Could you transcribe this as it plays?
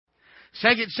2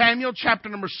 Samuel chapter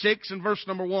number 6 and verse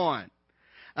number 1.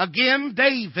 Again,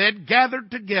 David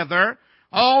gathered together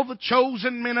all the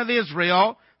chosen men of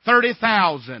Israel,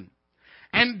 30,000.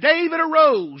 And David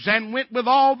arose and went with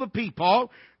all the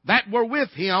people that were with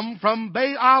him from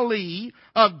Baale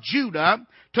of Judah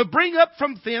to bring up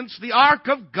from thence the ark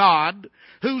of God,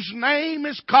 whose name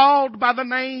is called by the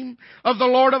name of the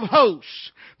Lord of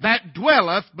hosts, that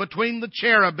dwelleth between the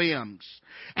cherubims.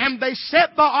 And they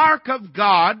set the ark of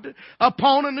God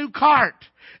upon a new cart,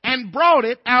 and brought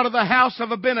it out of the house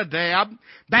of Abinadab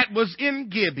that was in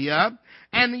Gibeah.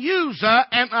 And Uzzah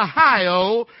and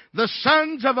Ahio, the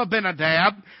sons of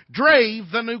Abinadab, drave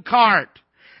the new cart.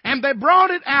 And they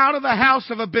brought it out of the house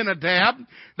of Abinadab,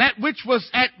 that which was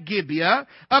at Gibeah,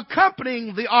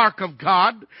 accompanying the ark of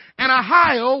God. And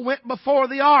Ahio went before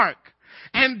the ark.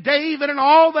 And David and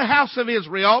all the house of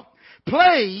Israel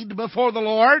played before the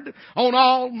Lord on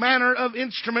all manner of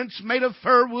instruments made of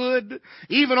fir wood,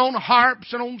 even on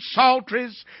harps and on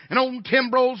psalteries and on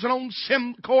timbrels and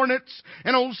on cornets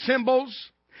and on cymbals.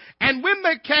 And when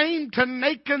they came to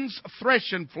Nachon's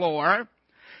threshing floor,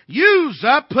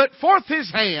 Uzzah put forth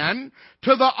his hand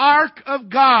to the ark of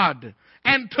God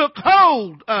and took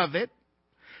hold of it,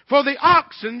 for the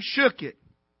oxen shook it.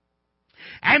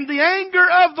 And the anger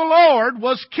of the Lord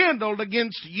was kindled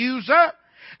against Uzzah,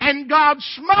 and God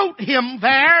smote him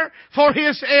there for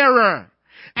his error.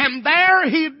 And there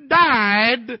he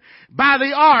died by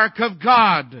the ark of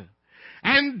God.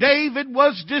 And David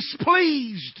was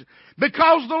displeased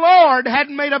because the Lord had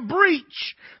made a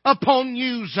breach upon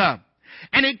Uzzah.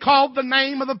 And he called the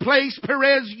name of the place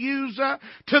Perez Uzzah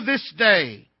to this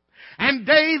day. And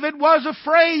David was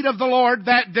afraid of the Lord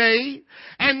that day,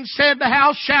 and said,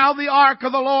 how shall the ark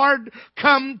of the Lord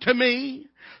come to me?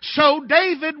 So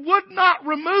David would not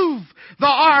remove the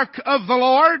ark of the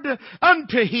Lord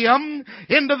unto him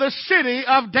into the city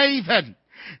of David.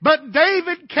 But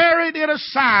David carried it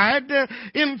aside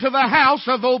into the house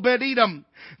of Obed-Edom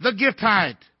the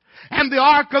Gittite. And the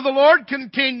ark of the Lord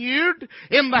continued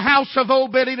in the house of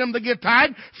Obed-Edom the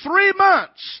Gittite 3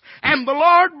 months. And the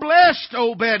Lord blessed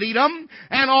Obed-Edom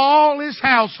and all his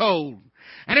household.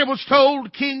 And it was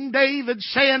told King David,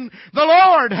 saying, the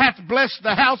Lord hath blessed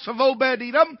the house of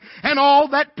Obed-Edom and all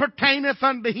that pertaineth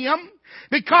unto him,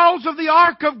 because of the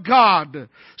ark of God.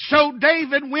 So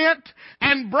David went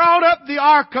and brought up the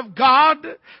ark of God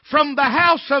from the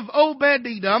house of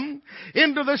Obed-Edom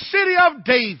into the city of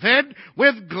David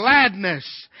with gladness.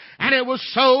 And it was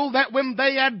so that when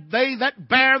they that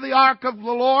bare the ark of the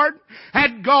Lord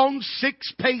had gone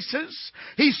 6 paces,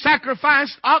 he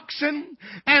sacrificed oxen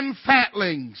and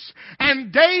fatlings.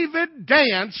 And David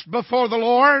danced before the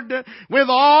Lord with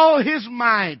all his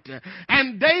might.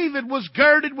 And David was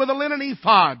girded with a linen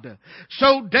ephod.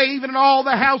 So David and all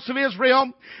the house of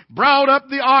Israel brought up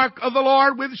the ark of the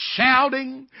Lord with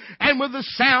shouting and with the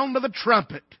sound of the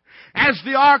trumpet. As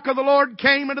the ark of the Lord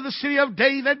came into the city of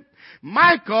David,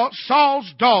 Michal,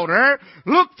 Saul's daughter,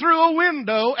 looked through a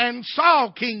window and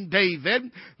saw King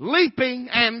David leaping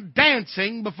and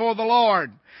dancing before the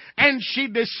Lord. And she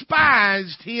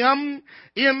despised him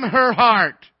in her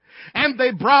heart. And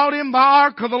they brought him the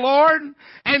ark of the Lord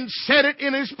and set it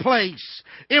in his place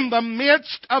in the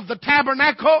midst of the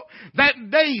tabernacle that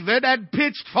David had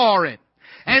pitched for it.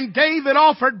 And David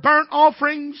offered burnt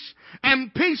offerings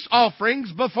and peace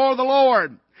offerings before the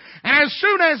Lord. And as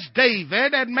soon as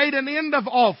David had made an end of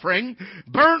offering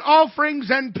burnt offerings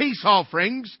and peace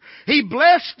offerings, he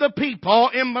blessed the people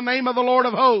in the name of the Lord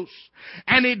of hosts.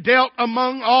 And he dealt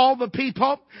among all the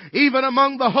people, even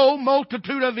among the whole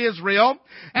multitude of Israel,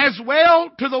 as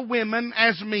well to the women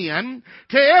as men,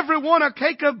 to every one a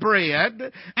cake of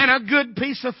bread, and a good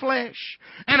piece of flesh,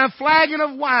 and a flagon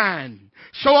of wine.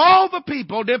 So all the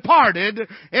people departed,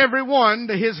 every one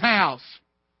to his house.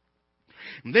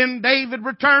 Then David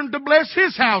returned to bless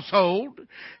his household,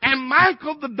 and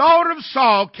Michal, the daughter of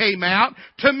Saul, came out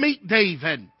to meet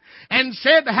David, and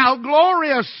said, how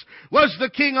glorious was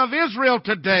the king of Israel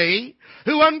today,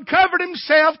 who uncovered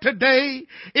himself today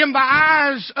in the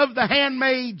eyes of the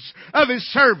handmaids of his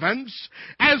servants,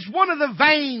 as one of the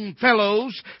vain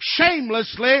fellows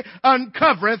shamelessly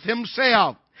uncovereth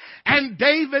himself. And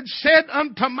David said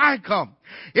unto Michal,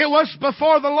 it was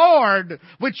before the Lord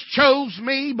which chose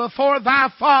me before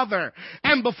thy father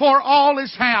and before all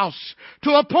his house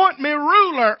to appoint me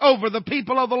ruler over the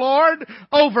people of the Lord,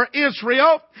 over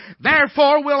Israel.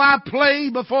 Therefore will I play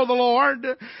before the Lord,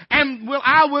 and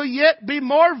I will yet be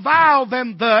more vile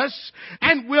than thus,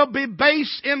 and will be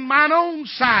base in mine own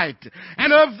sight.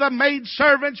 And of the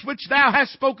maidservants which thou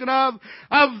hast spoken of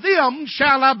them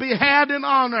shall I be had in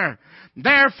honor.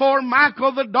 Therefore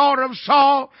Michal, the daughter of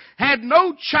Saul, had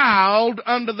no child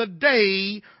unto the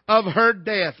day of her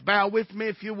death. Bow with me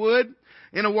if you would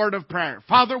in a word of prayer.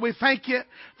 Father, we thank you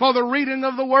for the reading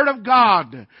of the Word of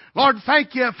God. Lord,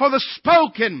 thank you for the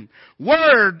spoken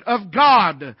Word of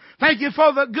God. Thank you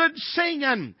for the good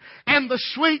singing and the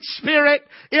sweet spirit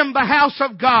in the house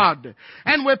of God.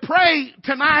 And we pray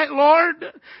tonight, Lord,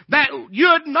 that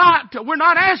we're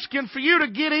not asking for you to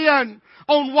get in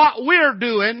on what we're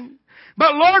doing,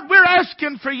 but Lord, we're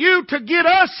asking for you to get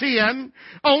us in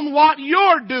on what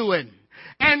you're doing.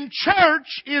 And church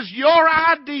is your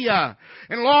idea.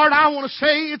 And Lord, I want to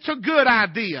say it's a good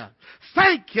idea.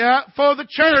 Thank you for the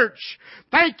church.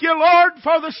 Thank you, Lord,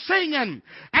 for the singing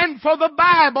and for the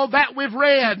Bible that we've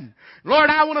read. Lord,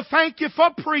 I want to thank you for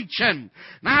preaching. And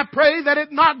I pray that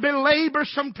it not be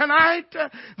laborsome tonight,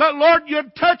 but Lord,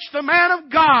 you'd touch the man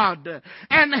of God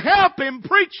and help him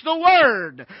preach the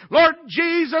Word. Lord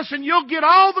Jesus, and you'll get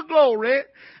all the glory,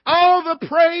 all the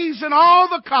praise, and all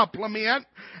the compliment.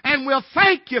 And we'll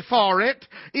thank you for it.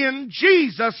 In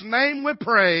Jesus' name we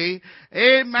pray.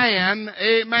 Amen.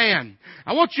 Amen.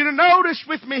 I want you to notice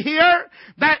with me here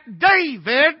that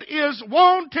David is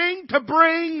wanting to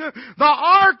bring the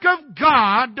Ark of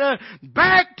God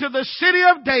back to the city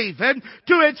of David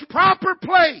to its proper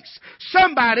place.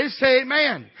 Somebody say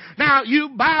amen. Now, you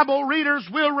Bible readers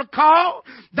will recall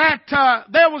that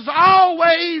there was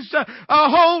always a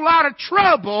whole lot of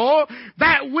trouble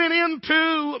that went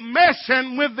into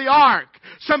messing with the ark.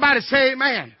 Somebody say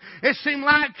amen. It seemed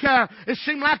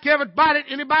like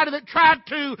anybody that tried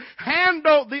to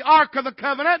handle the Ark of the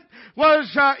Covenant was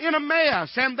in a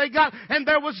mess, and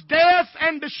there was death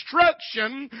and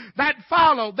destruction that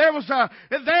followed. There was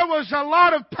a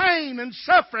lot of pain and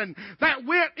suffering that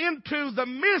went into the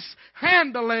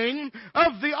mishandling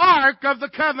of the Ark of the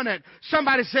Covenant.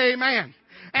 Somebody say amen.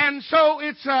 And so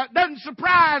it doesn't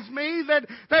surprise me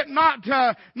that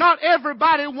not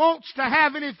everybody wants to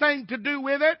have anything to do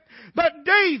with it, but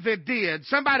David did.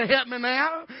 Somebody help me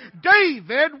now.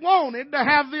 David wanted to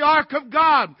have the Ark of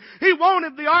God. He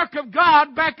wanted the Ark of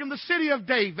God back in the city of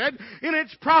David in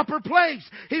its proper place.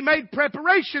 He made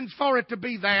preparations for it to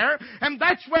be there, and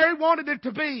that's where he wanted it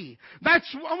to be. I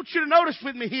want you to notice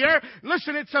with me here.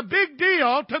 Listen, it's a big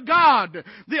deal to God.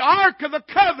 The Ark of the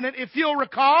Covenant, if you'll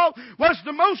recall, was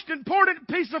the most important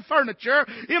piece of furniture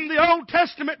in the Old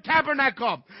Testament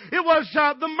tabernacle. It was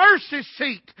the mercy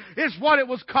seat is what it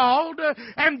was called.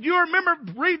 And you remember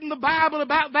reading the Bible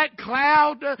about that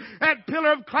cloud, that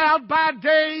pillar of cloud by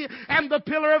day and the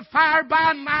pillar of fire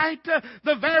by night.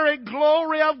 The very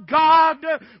glory of God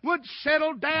would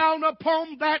settle down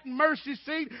upon that mercy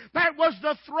seat. That was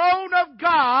the throne of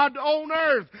God on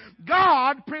earth.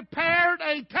 God prepared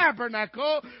a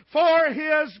tabernacle for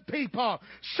His people.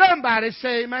 Somebody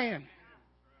say amen.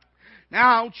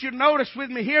 Now, I want you to notice with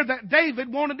me here that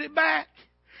David wanted it back.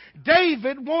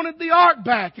 David wanted the ark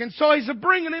back, and so he's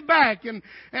bringing it back. And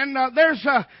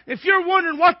if you're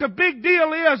wondering what the big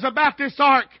deal is about this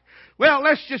ark, well,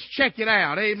 let's just check it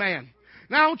out. Amen.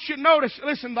 Now, I want you to notice,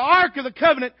 listen, the Ark of the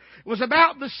Covenant was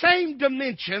about the same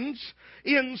dimensions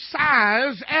in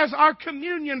size as our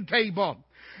communion table.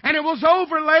 And it was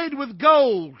overlaid with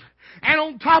gold. And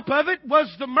on top of it was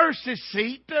the mercy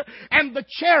seat and the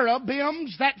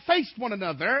cherubims that faced one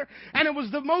another. And it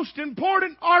was the most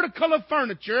important article of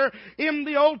furniture in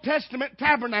the Old Testament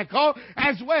tabernacle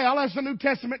as well as the New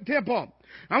Testament temple.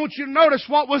 I want you to notice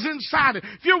what was inside it.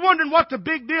 If you're wondering what the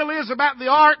big deal is about the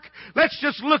ark, let's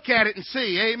just look at it and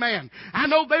see. Amen. I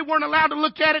know they weren't allowed to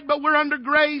look at it, but we're under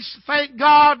grace. Thank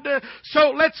God.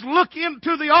 So let's look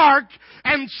into the ark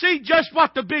and see just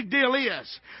what the big deal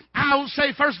is. I will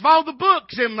say, first of all, the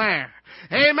book's in there.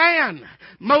 Amen.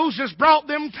 Moses brought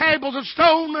them tables of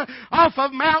stone off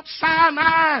of Mount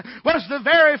Sinai, was the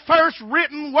very first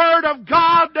written Word of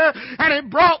God, and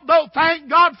it brought, thank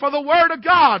God for the Word of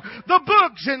God. The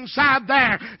book's inside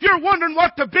there. If you're wondering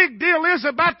what the big deal is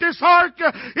about this ark,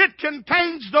 it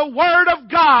contains the Word of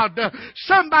God.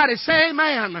 Somebody say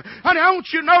amen. Honey, I want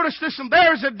you to notice this, and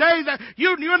there's a day that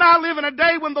you and I live in a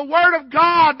day when the Word of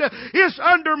God is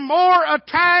under more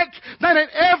attack than it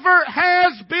ever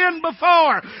has been before.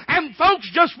 And folks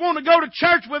just want to go to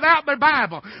church without their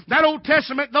Bible.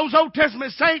 Those Old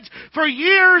Testament saints for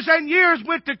years and years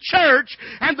went to church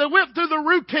and they went through the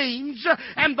routines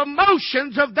and the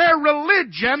motions of their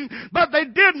religion, but they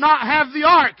did not have the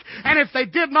ark. And if they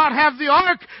did not have the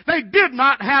ark, they did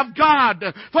not have God.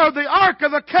 For the Ark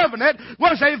of the Covenant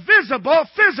was a visible,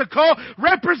 physical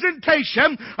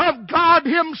representation of God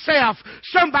Himself.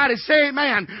 Somebody say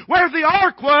amen. Where the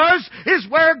ark was is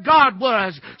where God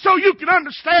was. So you you can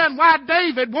understand why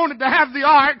David wanted to have the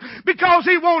ark, because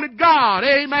he wanted God.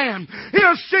 Amen. He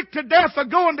was sick to death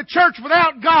of going to church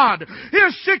without God. He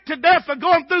was sick to death of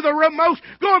going through the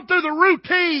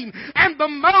routine and the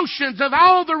motions of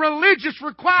all the religious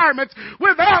requirements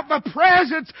without the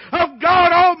presence of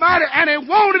God Almighty, and he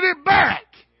wanted it back.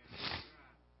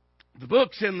 The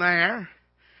book's in there.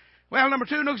 Well, number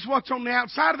two, notice what's on the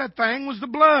outside of that thing was the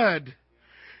blood.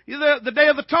 The Day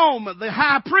of Atonement, the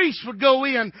high priest would go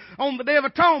in on the Day of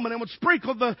Atonement and would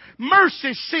sprinkle the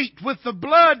mercy seat with the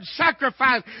blood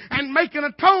sacrifice and make an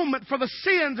atonement for the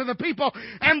sins of the people.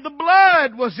 And the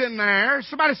blood was in there.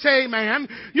 Somebody say amen.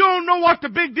 You don't know what the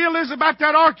big deal is about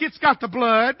that ark. It's got the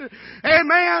blood.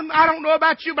 Amen. I don't know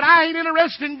about you, but I ain't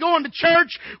interested in going to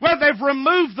church where they've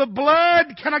removed the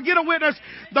blood. Can I get a witness?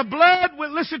 The blood,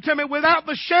 listen to me, without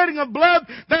the shedding of blood,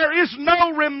 there is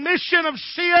no remission of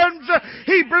sins.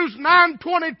 Hebrews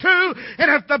 9:22, and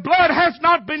if the blood has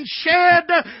not been shed,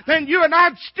 then you and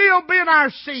I'd still be in our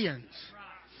sins.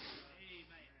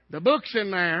 The book's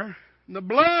in there. The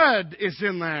blood is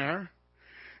in there.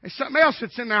 There's something else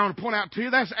that's in there I want to point out to you.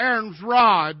 That's Aaron's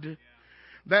rod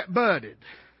that budded.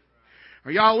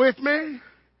 Are y'all with me?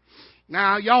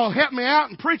 Now, y'all help me out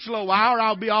and preach a little while, or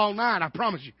I'll be all night, I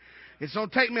promise you. It's going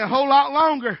to take me a whole lot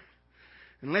longer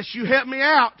unless you help me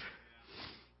out.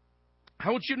 I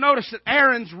want you to notice that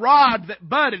Aaron's rod that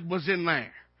budded was in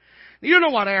there. You know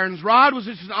what Aaron's rod was.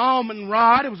 It's an almond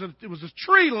rod. It was a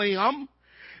tree limb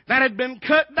that had been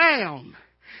cut down.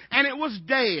 And it was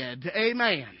dead.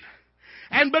 Amen.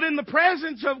 But in the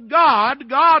presence of God,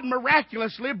 God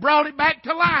miraculously brought it back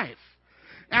to life.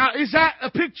 Now, is that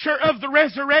a picture of the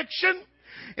resurrection?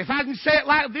 If I can say it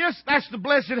like this, that's the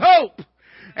blessed hope.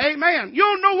 Amen. You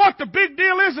don't know what the big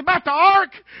deal is about the ark?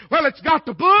 Well, it's got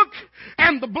the book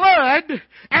and the blood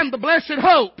and the blessed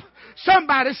hope.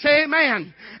 Somebody say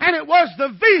amen. And it was the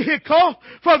vehicle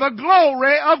for the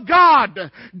glory of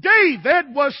God.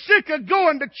 David was sick of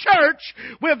going to church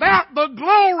without the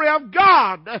glory of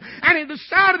God. And he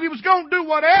decided he was going to do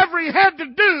whatever he had to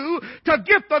do to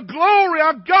get the glory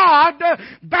of God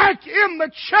back in the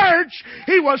church.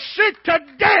 He was sick to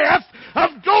death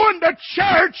of going to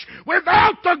church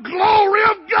without the glory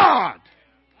of God.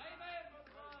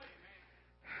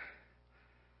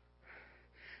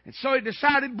 And so he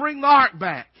decided to bring the ark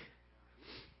back.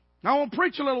 Now I want to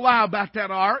preach a little while about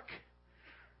that ark.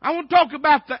 I want to talk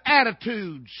about the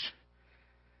attitudes.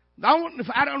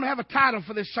 I don't have a title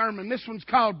for this sermon. This one's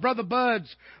called Brother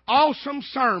Bud's Awesome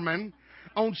Sermon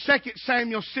on 2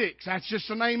 Samuel 6. That's just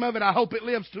the name of it. I hope it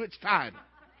lives to its title.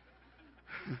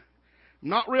 I'm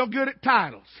not real good at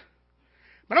titles.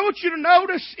 But I want you to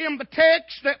notice in the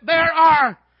text that there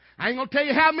are, I ain't going to tell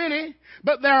you how many,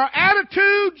 but there are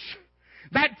attitudes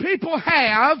that people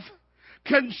have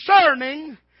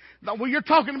concerning, well, you're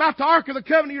talking about the Ark of the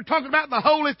Covenant, you're talking about the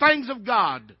holy things of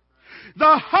God.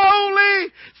 The holy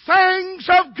things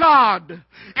of God.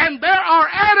 And there are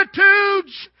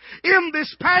attitudes in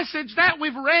this passage that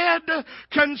we've read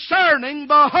concerning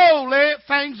the holy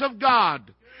things of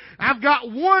God. I've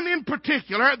got one in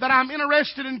particular that I'm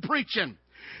interested in preaching.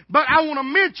 But I want to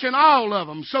mention all of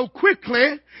them. So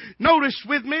quickly, notice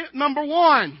with me, number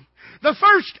one. The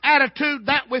first attitude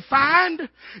that we find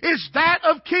is that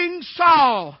of King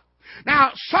Saul. Now,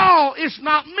 Saul is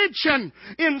not mentioned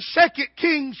in 2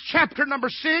 Kings chapter number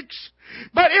 6,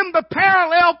 but in the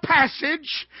parallel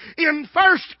passage in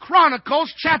 1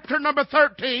 Chronicles chapter number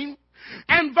 13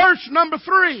 and verse number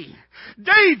 3,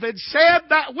 David said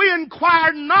that we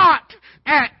inquire not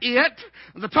at it,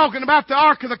 they're talking about the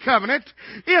Ark of the Covenant,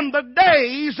 in the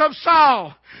days of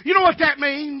Saul. You know what that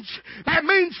means? That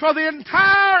means for the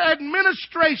entire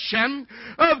administration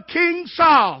of King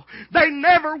Saul, they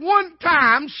never one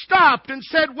time stopped and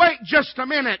said, wait just a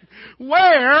minute.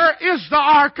 Where is the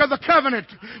Ark of the Covenant?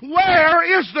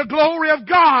 Where is the glory of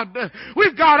God?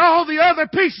 We've got all the other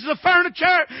pieces of furniture.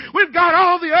 We've got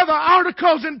all the other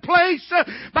articles in place.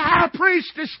 The high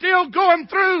priest is still going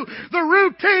through the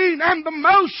routine and the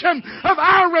motion of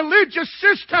our religious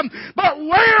system. But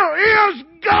where is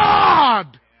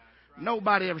God?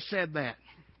 Nobody ever said that.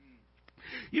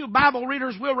 You Bible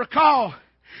readers will recall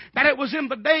that it was in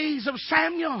the days of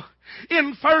Samuel,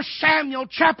 in 1 Samuel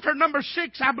chapter number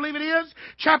 6, I believe it is,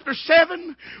 chapter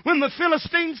 7, when the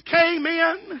Philistines came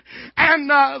in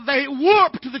and they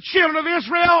whooped the children of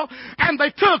Israel and they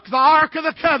took the Ark of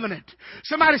the Covenant.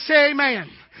 Somebody say amen.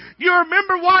 You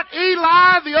remember what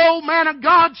Eli, the old man of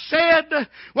God, said?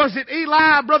 Was it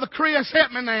Eli, Brother Chris?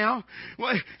 Help me now.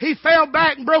 Well, he fell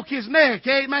back and broke his neck.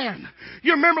 Amen.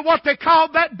 You remember what they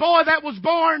called that boy that was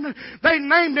born? They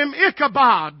named him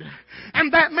Ichabod.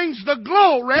 And that means the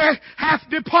glory hath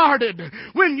departed.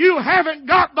 When you haven't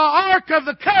got the Ark of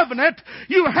the Covenant,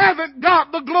 you haven't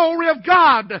got the glory of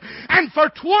God. And for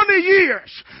 20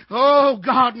 years, oh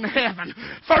God in heaven,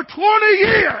 for 20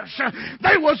 years,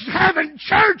 they was having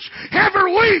church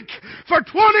every week. For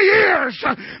 20 years,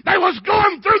 they was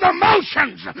going through the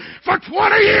motions. For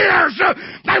 20 years,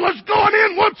 they was going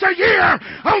in once a year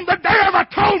on the Day of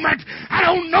Atonement. I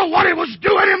don't know what he was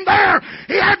doing in there.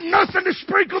 He had nothing to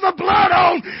sprinkle the blood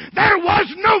on. There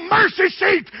was no mercy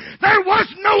seat. There was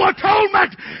no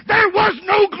atonement. There was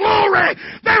no glory.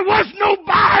 There was no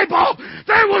Bible.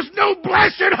 There was no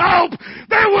blessed hope.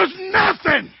 There was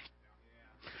nothing.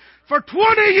 For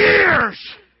 20 years,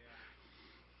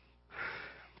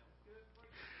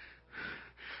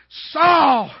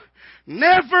 Saul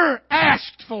never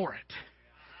asked for it.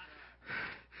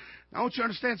 Now, I want you to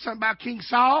understand something about King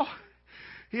Saul.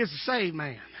 He is a saved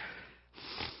man.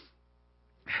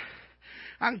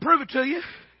 I can prove it to you.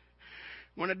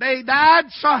 When the day he died,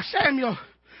 Samuel,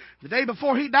 the day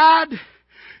before he died,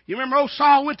 you remember old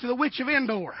Saul went to the witch of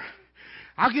Endor.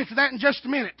 I'll get to that in just a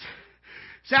minute.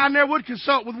 See, I never would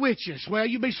consult with witches. Well,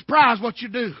 you'd be surprised what you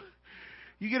do.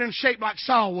 You get in shape like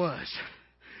Saul was.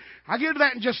 I'll get to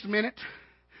that in just a minute.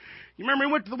 You remember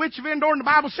he went to the witch of Endor and the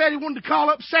Bible said he wanted to call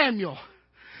up Samuel.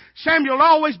 Samuel had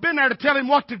always been there to tell him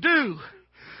what to do.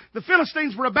 The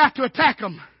Philistines were about to attack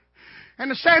him.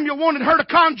 And Samuel wanted her to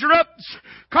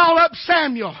call up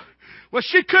Samuel. Well,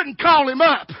 she couldn't call him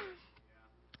up.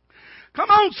 Come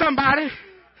on, somebody.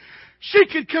 She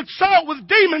could consult with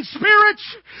demon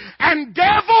spirits and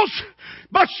devils,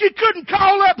 but she couldn't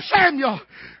call up Samuel.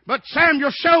 But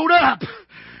Samuel showed up.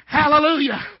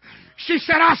 Hallelujah. She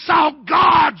said, I saw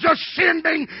God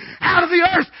ascending out of the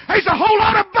earth. There's a whole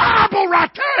lot of Bible right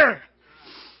there.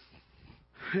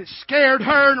 It scared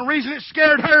her, and the reason it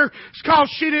scared her is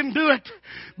because she didn't do it.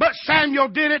 But Samuel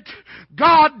did it.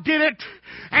 God did it.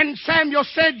 And Samuel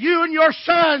said, you and your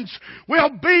sons will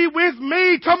be with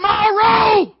me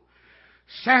tomorrow.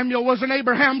 Samuel was in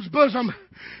Abraham's bosom.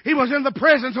 He was in the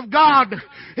presence of God.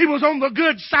 He was on the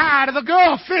good side of the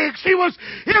gulf fix. He was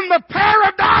in the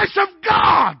paradise of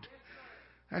God.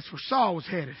 That's where Saul was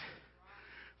headed.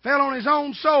 Fell on his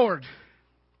own sword.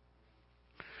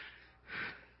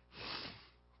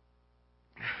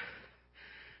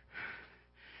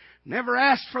 Never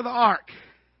asked for the ark.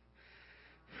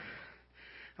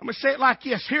 I'm going to say it like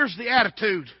this. Here's the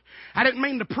attitude. I didn't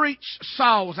mean to preach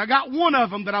Saul's. I got one of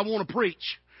them that I want to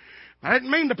preach. I didn't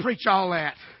mean to preach all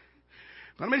that.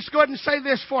 But let me just go ahead and say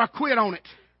this before I quit on it.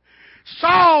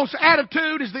 Saul's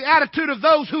attitude is the attitude of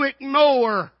those who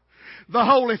ignore the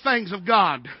holy things of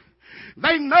God.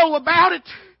 They know about it.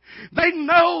 They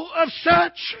know of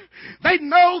such. They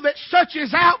know that such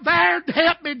is out there to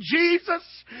help me, Jesus.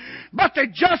 But they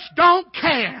just don't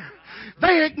care.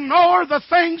 They ignore the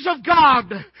things of God.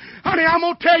 Honey, I'm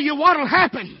going to tell you what will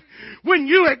happen. When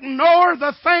you ignore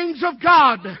the things of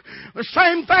God, the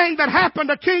same thing that happened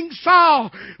to King Saul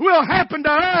will happen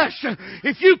to us.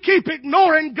 If you keep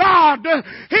ignoring God,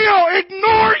 He'll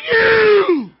ignore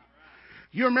you.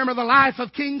 You remember the life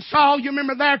of King Saul? You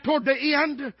remember there toward the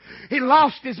end? He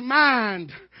lost his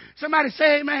mind. Somebody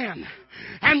say amen.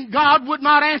 And God would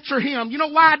not answer him. You know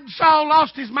why Saul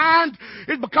lost his mind?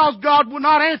 It's because God would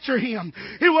not answer him.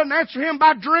 He wouldn't answer him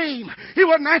by dream. He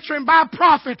wouldn't answer him by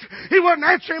prophet. He wouldn't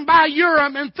answer him by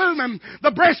Urim and Thummim,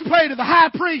 the breastplate of the high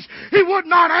priest. He would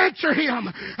not answer him.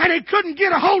 And he couldn't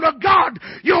get a hold of God.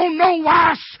 You don't know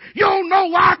why. You don't know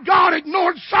why God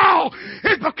ignored Saul.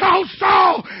 It's because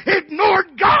Saul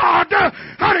ignored God.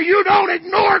 Honey, you don't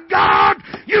ignore God.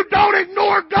 You don't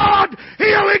ignore God.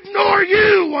 He'll ignore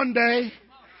you one day.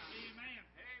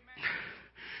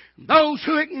 Those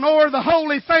who ignore the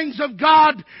holy things of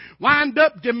God wind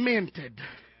up demented.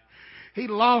 He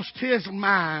lost his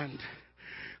mind.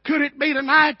 Could it be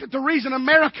tonight that the reason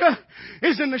America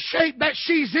is in the shape that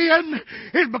she's in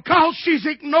is because she's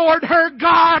ignored her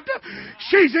God?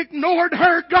 She's ignored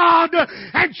her God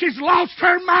and she's lost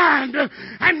her mind.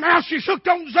 And now she's hooked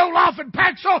on Zoloft and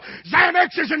Paxil,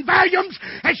 Xanaxes and Valiums,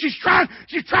 and she's trying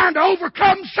to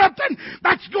overcome something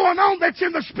that's going on that's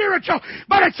in the spiritual.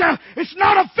 But it's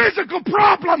not a physical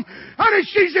problem. Honey,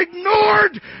 she's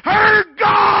ignored her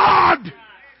God.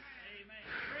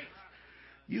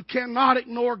 You cannot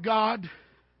ignore God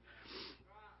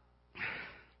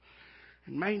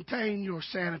and maintain your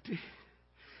sanity.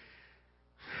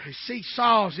 You see,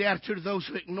 Saul's the attitude of those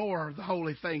who ignore the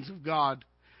holy things of God,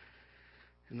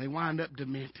 and they wind up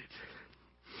demented.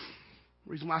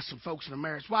 The reason why some folks in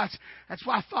America, that's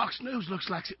why Fox News looks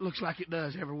like it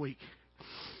does every week.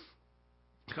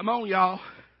 Come on, y'all.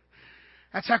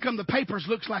 That's how come the papers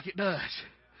looks like it does.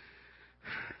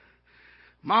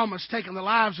 Mama's taking the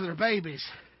lives of their babies.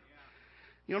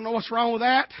 You don't know what's wrong with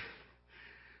that?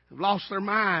 They've lost their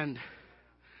mind.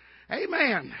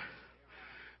 Amen.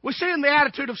 We see in the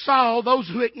attitude of Saul, those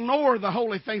who ignore the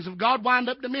holy things of God wind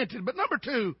up demented. But number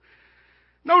two,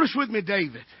 notice with me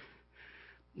David.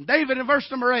 David in verse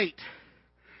number 8.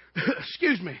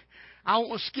 Excuse me. I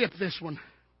want to skip this one.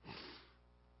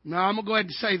 No, I'm going to go ahead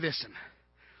and say this one.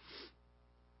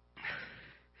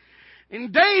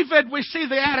 In David, we see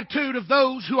the attitude of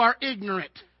those who are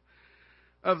ignorant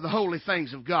of the holy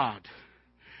things of God.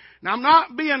 Now,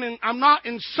 I'm not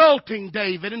insulting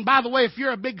David. And by the way, if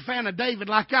you're a big fan of David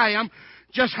like I am,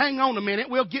 just hang on a minute.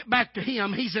 We'll get back to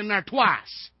him. He's in there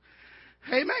twice.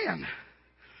 Amen.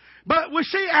 But we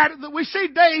see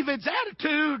David's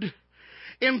attitude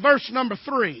in verse number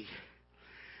 3.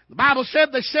 The Bible said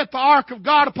they set the ark of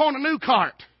God upon a new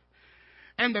cart,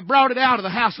 and they brought it out of the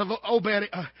house of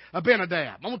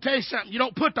Abinadab. I'm going to tell you something. You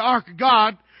don't put the ark of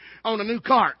God on a new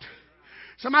cart.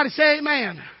 Somebody say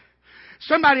amen.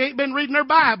 Somebody ain't been reading their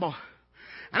Bible.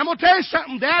 And I'm going to tell you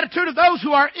something. The attitude of those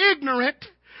who are ignorant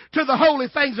to the holy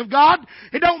things of God,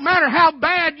 it don't matter how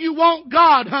bad you want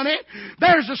God, honey.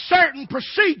 There's a certain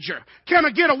procedure. Can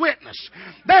I get a witness?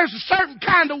 There's a certain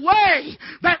kind of way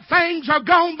that things are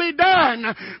going to be done.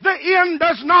 The end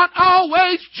does not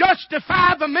always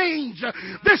justify the means.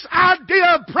 This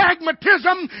idea of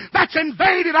pragmatism that's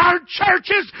invaded our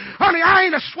churches, honey, I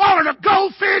ain't swallowing a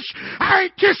goldfish. I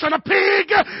ain't kissing a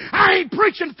pig. I ain't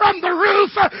preaching from the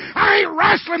roof. I ain't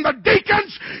wrestling the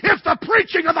deacons. If the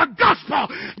preaching of the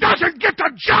gospel doesn't get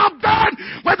the job done,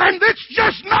 well then it's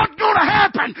just not going to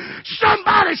happen.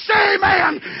 Somebody say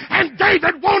amen. And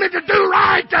David wanted to do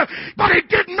right, but he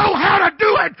didn't know how to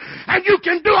do it. And you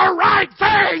can do a right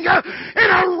thing in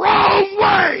a wrong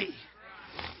way.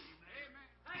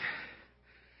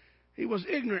 He was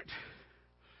ignorant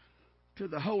to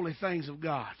the holy things of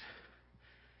God.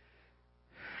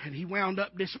 And he wound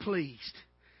up displeased.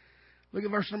 Look at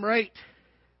verse number 8.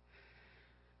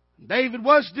 David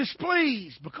was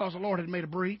displeased because the Lord had made a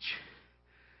breach.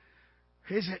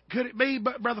 Could it be,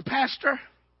 Brother Pastor?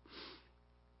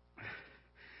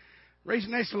 The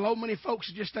reason there's so many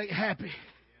folks just ain't happy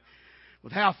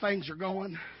with how things are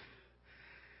going,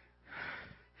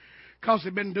 because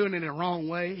they've been doing it in the wrong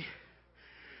way.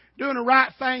 Doing the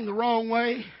right thing the wrong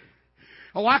way.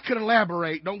 Oh, I could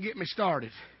elaborate. Don't get me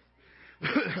started.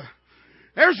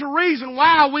 There's a reason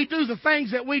why we do the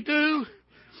things that we do.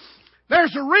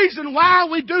 There's a reason why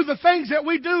we do the things that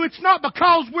we do. It's not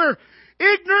because we're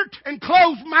ignorant and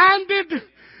closed-minded.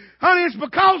 Honey, it's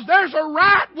because there's a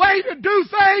right way to do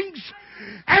things.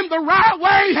 And the right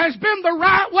way has been the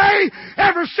right way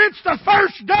ever since the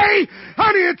first day.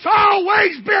 Honey, it's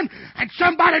always been. And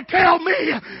somebody tell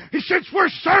me, since we're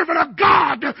serving a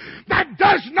God that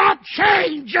does not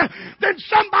change, then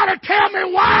somebody tell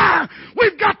me why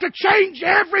we've got to change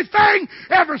everything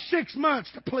every 6 months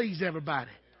to please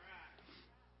everybody.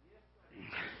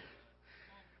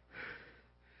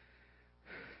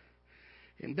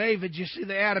 In David, you see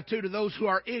the attitude of those who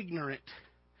are ignorant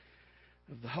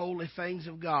of the holy things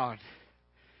of God.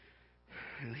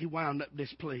 And he wound up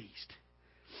displeased.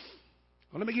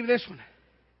 Well, let me give you this one.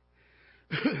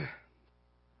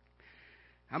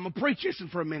 I'm going to preach this one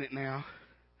for a minute now.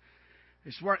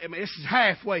 This is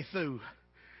halfway through,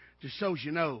 just so as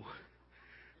you know.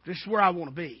 This is where I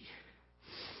want to be.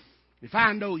 If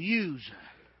I know Uzzah.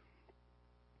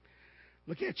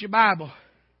 Look at your Bible.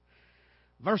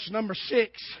 Verse number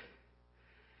 6.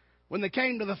 When they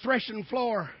came to the threshing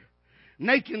floor,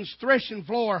 Nachon's threshing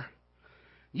floor,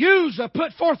 Uzzah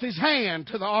put forth his hand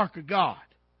to the ark of God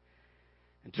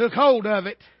and took hold of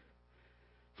it,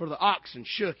 for the oxen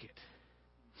shook it.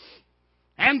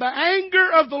 And the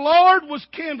anger of the Lord was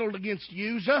kindled against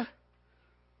Uzzah,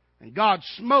 and God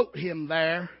smote him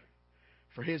there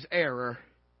for his error.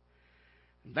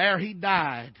 And there he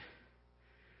died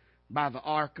by the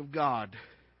ark of God.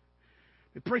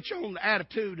 We preach on the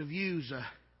attitude of Uzzah.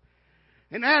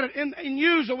 In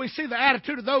Uzzah, we see the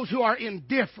attitude of those who are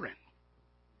indifferent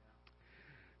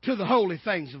to the holy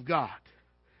things of God.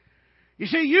 You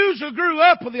see, Uzzah grew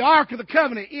up with the Ark of the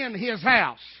Covenant in his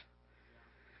house.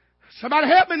 Somebody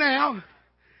help me now.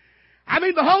 I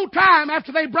mean, the whole time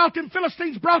after they brought them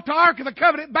Philistines, brought the Ark of the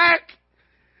Covenant back.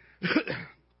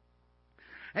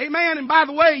 Amen. And by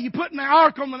the way, you putting the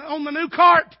Ark on the new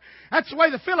cart, that's the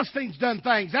way the Philistines done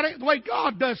things. That ain't the way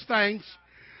God does things.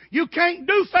 You can't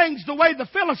do things the way the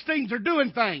Philistines are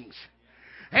doing things.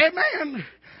 Amen.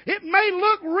 It may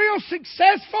look real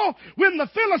successful when the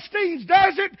Philistines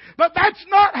does it, but that's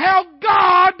not how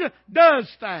God does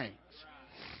things.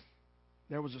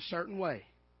 There was a certain way.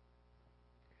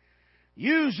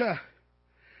 Uzzah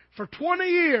For 20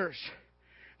 years,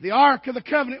 the Ark of the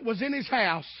Covenant was in his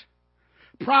house,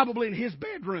 probably in his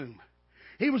bedroom.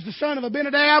 He was the son of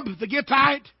Abinadab, the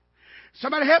Gittite.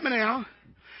 Somebody help me now.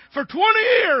 For 20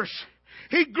 years,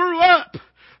 he grew up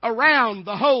around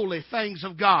the holy things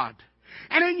of God.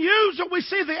 And in usual, we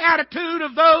see the attitude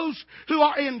of those who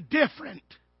are indifferent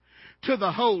to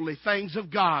the holy things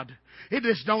of God. It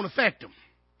just don't affect them.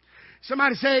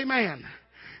 Somebody say amen.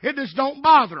 It just don't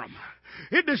bother them.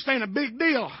 It just ain't a big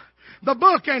deal. The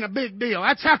book ain't a big deal.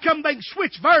 That's how come they can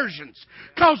switch versions.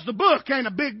 Because the book ain't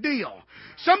a big deal.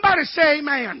 Somebody say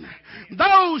amen.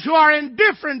 Those who are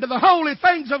indifferent to the holy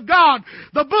things of God,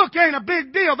 the book ain't a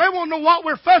big deal. They won't know what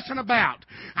we're fussing about.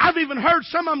 I've even heard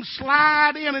some of them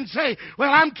slide in and say,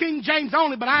 well, I'm King James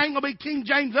only, but I ain't going to be King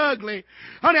James ugly.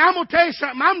 Honey, I'm going to tell you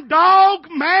something. I'm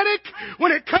dogmatic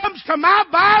when it comes to my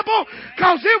Bible,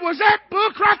 because it was that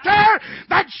book right there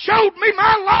that showed me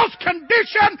my lost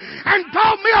condition and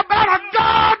told me about a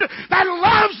God that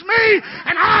loves me,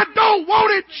 and I don't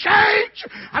want it changed.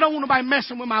 I don't want nobody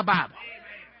messing with my Bible.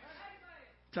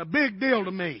 It's a big deal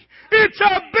to me. It's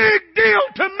a big deal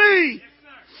to me.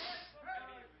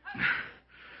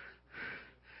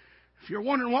 If you're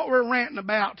wondering what we're ranting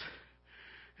about,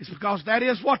 it's because that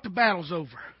is what the battle's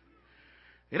over.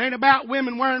 It ain't about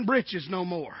women wearing breeches no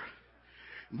more.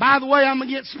 By the way, I'm going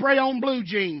to get spray-on blue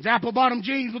jeans, apple-bottom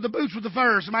jeans with the boots with the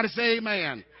fur. Somebody say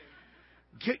amen.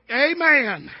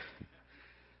 Amen.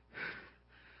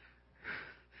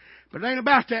 But it ain't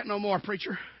about that no more,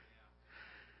 preacher.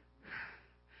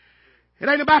 It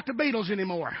ain't about the Beatles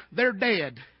anymore. They're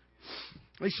dead.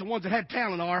 At least the ones that had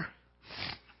talent are.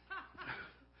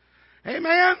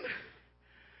 Amen.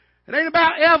 It ain't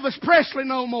about Elvis Presley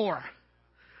no more.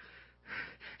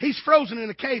 He's frozen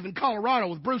in a cave in Colorado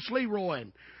with Bruce Leroy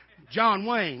and John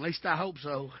Wayne. At least I hope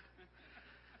so.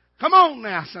 Come on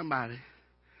now, somebody.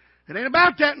 It ain't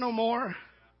about that no more. I'm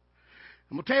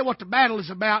going to tell you what the battle is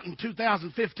about in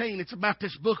 2015. It's about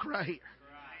this book right here.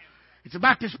 It's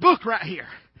about this book right here.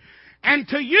 And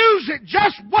to use it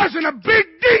just wasn't a big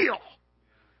deal.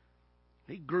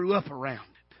 He grew up around it.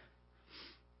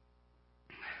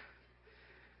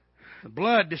 The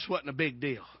blood just wasn't a big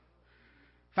deal.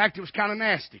 In fact, it was kind of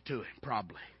nasty to him,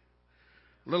 probably.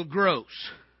 A little gross.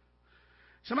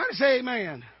 Somebody say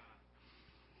amen.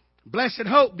 Blessed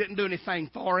Hope didn't do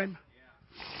anything for him.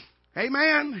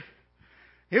 Amen.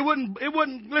 It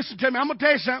wouldn't, listen to me, I'm going to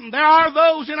tell you something. There are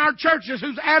those in our churches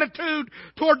whose attitude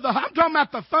toward I'm talking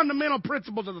about the fundamental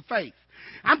principles of the faith.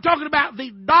 I'm talking about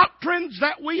the doctrines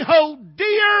that we hold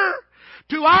dear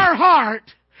to our heart.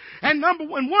 And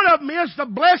one of them is the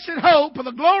blessed hope of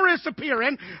the glorious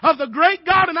appearing of the great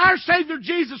God and our Savior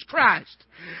Jesus Christ.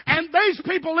 And these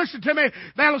people, listen to me,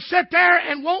 they'll sit there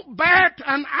and won't bat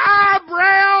an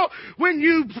eyebrow when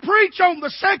you preach on the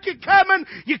second coming.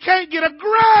 You can't get a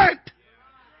grunt.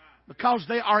 Because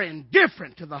they are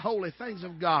indifferent to the holy things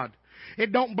of God.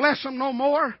 It don't bless them no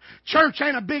more. Church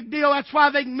ain't a big deal. That's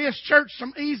why they miss church so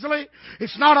easily.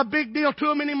 It's not a big deal to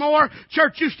them anymore.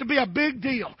 Church used to be a big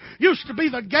deal. Used to be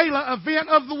the gala event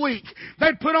of the week.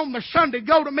 They'd put on their Sunday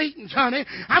go-to meetings, honey.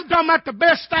 I'm talking about the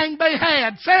best thing they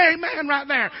had. Say amen right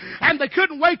there. And they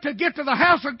couldn't wait to get to the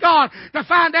house of God to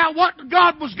find out what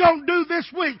God was going to do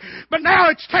this week. But now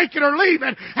it's take it or leave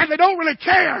it. And they don't really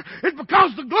care. It's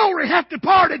because the glory hath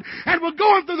departed. And we're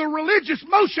going through the religious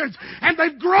motions. And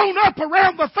they've grown up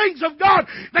around the things of God.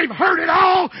 They've heard it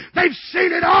all. They've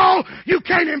seen it all. You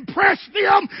can't impress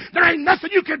them. There ain't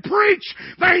nothing you can preach.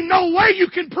 There ain't no way you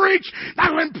can preach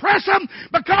that'll impress them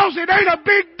because it ain't a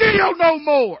big deal no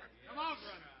more.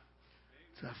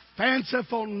 It's a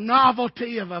fanciful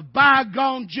novelty of a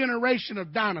bygone generation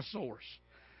of dinosaurs.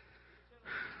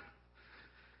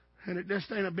 And it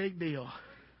just ain't a big deal.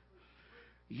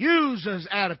 User's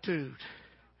attitude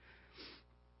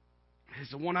is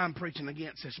the one I'm preaching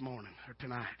against this morning or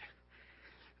tonight.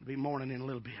 It'll be morning in a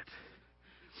little bit.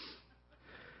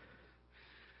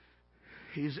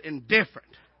 He's indifferent.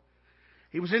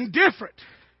 He was indifferent.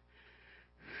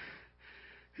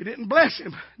 He didn't bless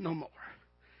him no more.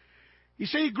 You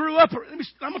see, he grew up. I'm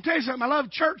going to tell you something. I love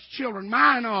church children.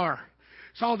 Mine are.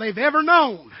 It's all they've ever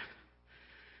known.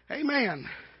 Amen.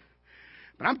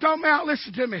 But I'm talking about,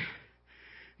 listen to me.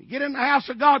 You get in the house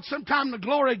of God, sometime the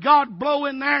glory of God blow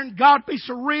in there and God be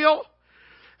so real.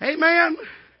 Amen.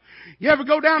 You ever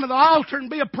go down to the altar and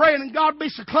be a praying and God be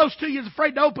so close to you, you're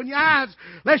afraid to open your eyes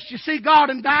lest you see God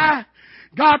and die?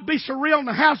 God be so real in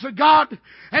the house of God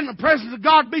and the presence of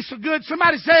God be so good.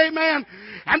 Somebody say amen.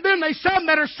 And then there's some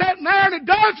that are sitting there and it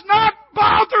does not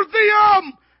bother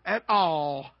them at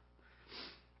all.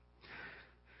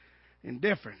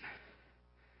 Indifferent.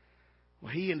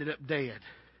 Well, he ended up dead.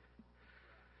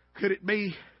 Could it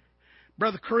be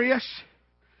Brother Chris?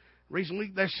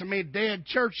 Recently, there's so many dead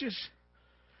churches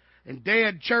and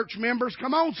dead church members.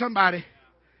 Come on, somebody.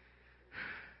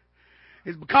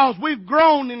 It's because we've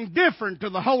grown indifferent to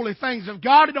the holy things of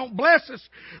God. It don't bless us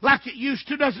like it used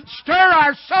to. Doesn't stir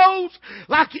our souls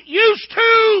like it used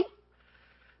to.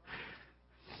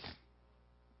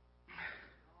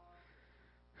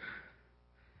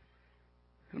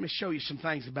 Let me show you some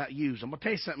things about Uzzah. I'm going to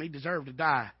tell you something. He deserved to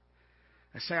die.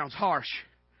 That sounds harsh.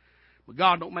 But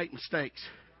God don't make mistakes.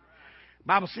 The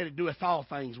Bible said He doeth all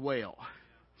things well.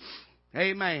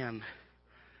 Amen.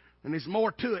 And there's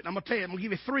more to it. I'm going to tell you, I'm going to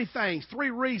give you three things, three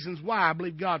reasons why I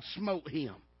believe God smote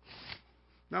him.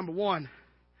 Number one,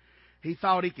 he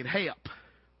thought he could help.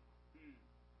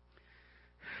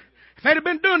 If they'd have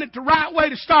been doing it the right way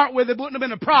to start with, it wouldn't have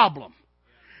been a problem.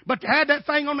 But to have that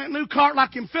thing on that new cart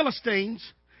like in Philistines,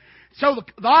 so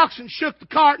the oxen shook the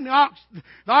cart and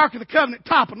the Ark of the Covenant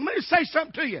toppled. Let me say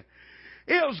something to you.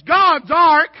 It was God's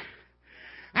Ark,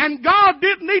 and God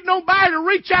didn't need nobody to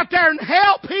reach out there and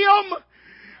help him.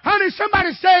 Honey,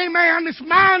 somebody say, man, this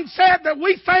mindset that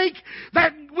we think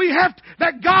that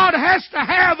that God has to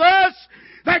have us,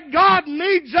 that God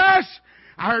needs us.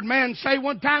 I heard a man say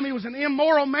one time he was an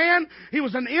immoral man. He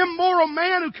was an immoral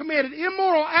man who committed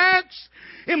immoral acts.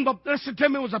 Listen to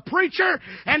me, it was a preacher,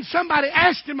 and somebody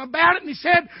asked him about it, and he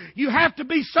said, you have to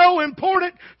be so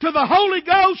important to the Holy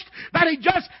Ghost that He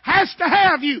just has to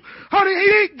have you. Honey,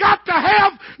 He ain't got to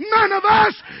have none of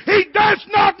us. He does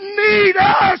not need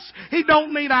us. He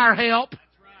don't need our help.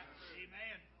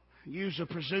 Uzzah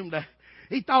presumed that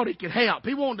he thought he could help.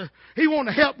 He wanted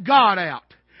to help God out.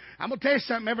 I'm going to tell you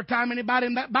something. Every time anybody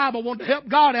in that Bible wanted to help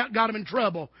God out, got him in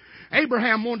trouble.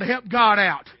 Abraham wanted to help God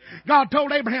out. God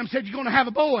told Abraham, said, you're going to have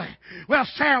a boy. Well,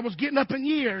 Sarah was getting up in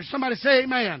years. Somebody say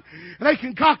amen. And they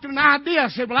concocted an idea.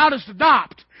 Said, well, I'll just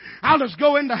adopt. I'll just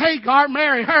go into Hagar,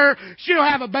 marry her. She'll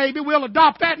have a baby. We'll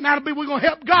adopt that, and that'll be, we're going to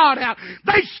help God out.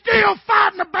 They still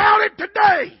fighting about it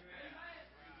today.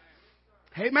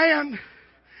 Amen.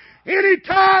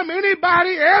 Anytime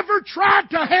anybody ever tried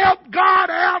to help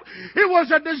God out, it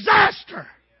was a disaster.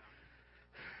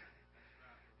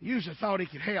 Uzzah thought he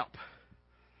could help.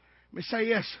 Let me say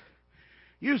yes.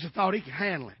 Uzzah thought he could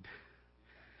handle it.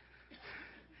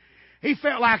 He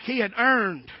felt like he had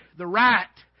earned the right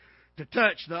to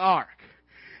touch the ark.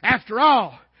 After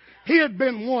all, he had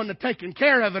been one to taking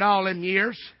care of it all in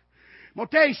years. I'm going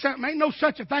to tell you something. Ain't no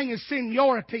such a thing as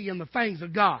seniority in the things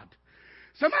of God.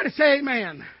 Somebody say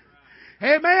amen.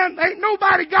 Amen. Ain't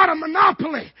nobody got a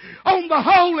monopoly on the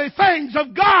holy things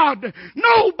of God.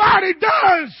 Nobody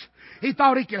does. He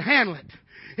thought he could handle it.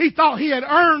 He thought he had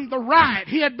earned the right.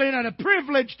 He had been in a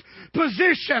privileged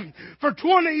position for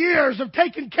 20 years of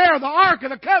taking care of the Ark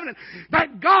of the Covenant.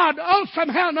 That God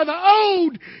somehow or another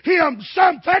owed him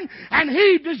something, and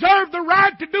he deserved the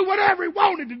right to do whatever he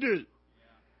wanted to do.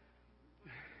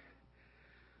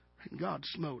 And God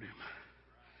smote him.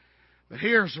 But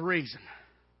here's the reason.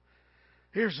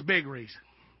 Here's the big reason.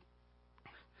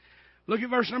 Look at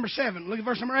verse number 7. Look at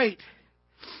verse number 8.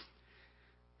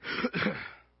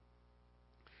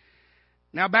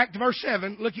 Now back to verse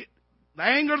 7. Look at the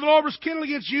anger of the Lord was kindled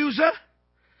against Uzzah,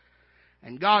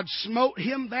 and God smote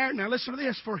him there. Now listen to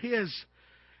this, for his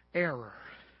error.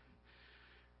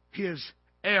 His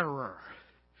error.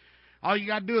 All you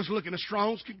got to do is look in the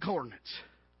Strong's Concordance.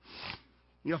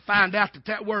 You'll find out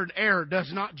that word error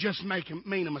does not just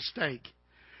mean a mistake.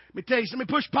 Let me tell you, let me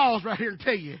push pause right here and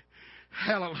tell you,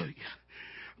 hallelujah.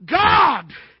 God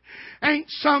ain't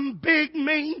some big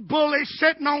mean bully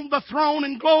sitting on the throne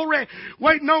in glory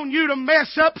waiting on you to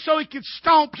mess up so He could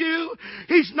stomp you.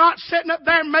 He's not sitting up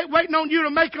there waiting on you to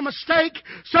make a mistake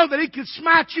so that He can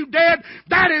smite you dead.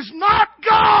 That is not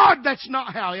God. That's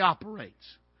not how He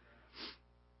operates.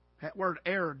 That word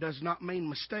error does not mean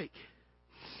mistake.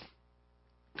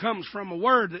 It comes from a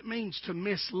word that means to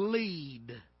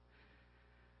mislead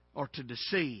or to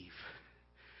deceive.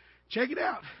 Check it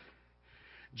out.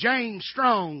 James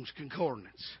Strong's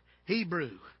Concordance,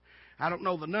 Hebrew. I don't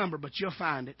know the number, but you'll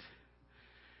find it.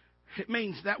 It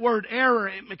means, that word error,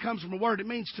 it comes from a word, it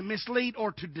means to mislead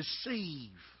or to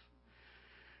deceive.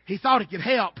 He thought he could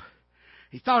help.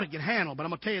 He thought he could handle, but I'm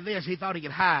going to tell you this, he thought he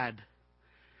could hide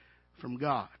from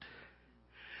God.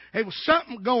 There was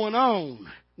something going on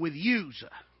with Uzzah.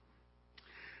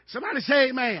 Somebody say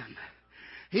amen.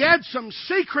 He had some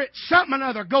secret something or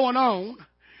other going on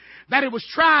that he was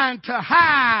trying to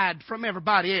hide from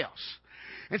everybody else.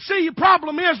 And see, your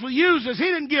problem is with Uzzah, he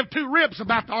didn't give two rips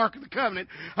about the Ark of the Covenant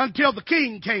until the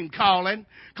king came calling.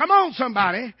 Come on,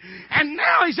 somebody. And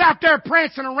now he's out there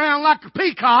prancing around like a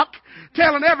peacock,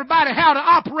 telling everybody how to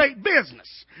operate business.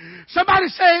 Somebody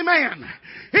say amen.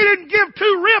 He didn't give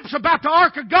two rips about the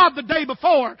ark of God the day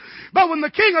before. But when the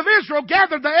king of Israel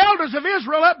gathered the elders of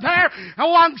Israel up there,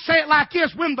 I can say it like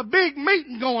this, when the big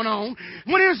meeting going on,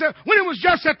 when it was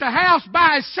just at the house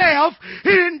by himself, he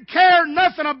didn't care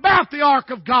nothing about the ark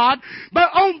of God. But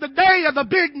on the day of the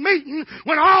big meeting,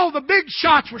 when all the big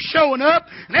shots were showing up,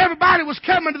 and everybody was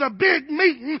coming to the big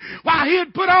meeting, while he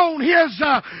had put on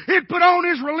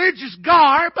his religious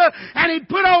garb, and he'd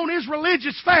put on his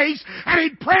religious face, and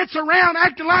he'd prance around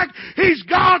acting like he's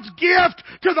God's gift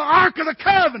to the Ark of the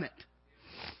Covenant.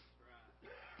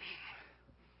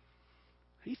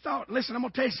 He thought, listen, I'm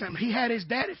going to tell you something. He had his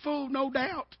daddy fooled, no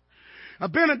doubt.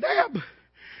 Abinadab,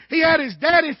 he had his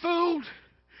daddy fooled.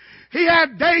 He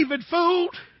had David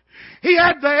fooled. He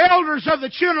had the elders of the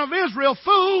children of Israel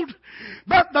fooled.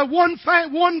 But the one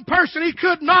person he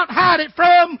could not hide it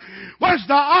from was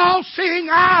the all-seeing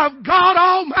eye of God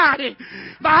Almighty.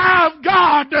 The eye of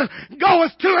God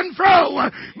goeth to and fro,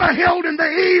 beholding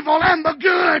the evil and the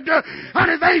good.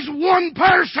 Honey, there's one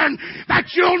person that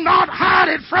you'll not hide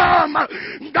it from.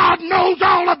 God knows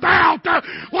all about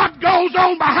what goes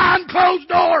on behind closed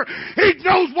door. He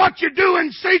knows what you do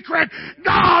in secret.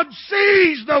 God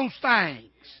sees those things.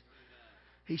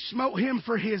 He smote him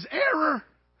for his error.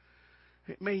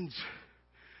 It means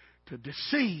to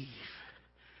deceive.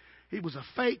 He was a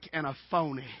fake and a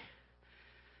phony.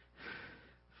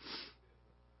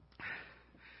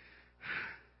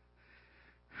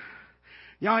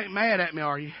 Y'all ain't mad at me,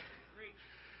 are you?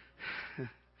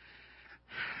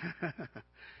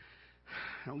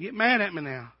 Don't get mad at me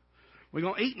now. We're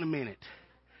going to eat in a minute.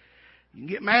 You can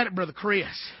get mad at Brother Chris.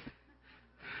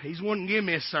 He's the one who give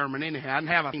me a sermon anyhow. I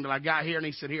didn't have a thing until I got here, and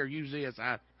he said, here, use this.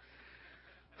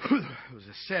 It was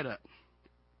a setup.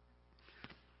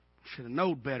 Should have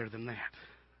known better than that.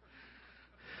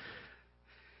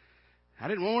 I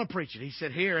didn't want to preach it. He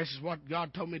said, here, this is what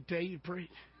God told me to tell you to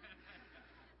preach.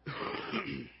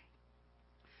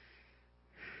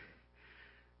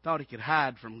 Thought he could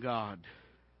hide from God.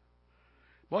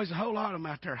 Boy, there's a whole lot of them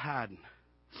out there hiding.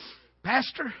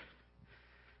 Pastor,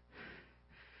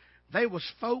 they was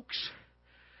folks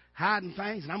hiding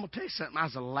things, and I'm going to tell you something. I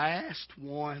was the last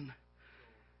one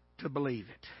to believe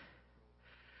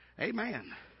it.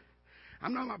 Amen.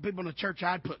 I'm not like people in the church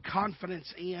I'd put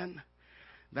confidence in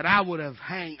that I would have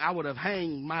hanged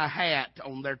my hat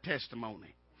on their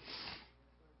testimony.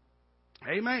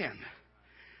 Amen.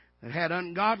 They had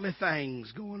ungodly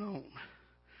things going on.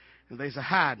 And they's a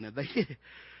hiding it.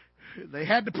 They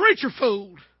had the preacher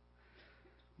fooled.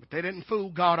 But they didn't fool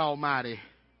God Almighty.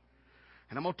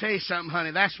 And I'm going to tell you something,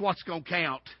 honey. That's what's going to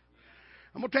count.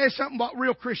 I'm going to tell you something about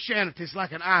real Christianity. It's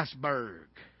like an iceberg.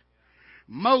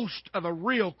 Most of the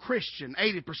real Christian,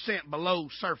 80% below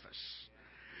surface.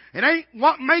 It ain't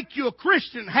what makes you a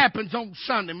Christian happens on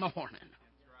Sunday morning.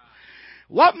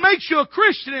 What makes you a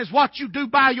Christian is what you do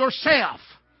by yourself.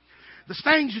 The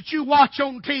things that you watch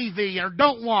on TV, or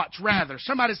don't watch, rather.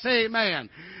 Somebody say amen.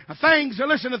 The things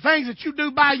that you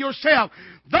do by yourself.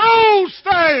 Those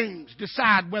things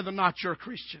decide whether or not you're a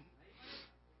Christian.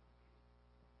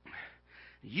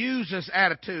 Uzzah's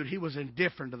attitude, he was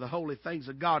indifferent to the holy things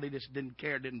of God. He just didn't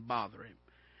care, didn't bother him.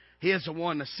 He is the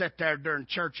one that sat there during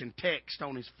church and text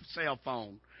on his cell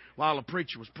phone while the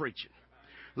preacher was preaching.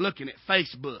 Looking at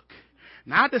Facebook.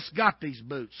 Now, I just got these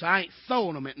boots. So I ain't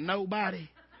throwing them at nobody.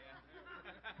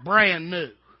 Brand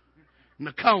new.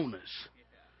 Nakonas.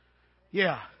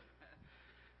 Yeah.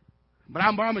 But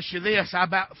I promise you this, I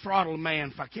about throttle a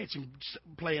man if I catch him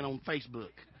playing on Facebook.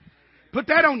 Put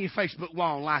that on your Facebook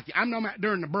wall and like it. I'm talking about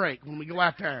during the break when we go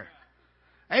out there.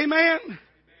 Amen?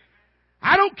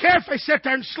 I don't care if they sit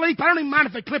there and sleep. I don't even mind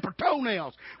if they clip their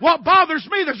toenails. What bothers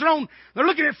me, they're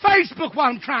looking at Facebook while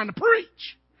I'm trying to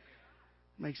preach.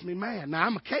 Makes me mad. Now,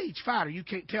 I'm a cage fighter. You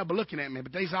can't tell by looking at me,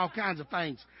 but there's all kinds of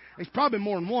things. There's probably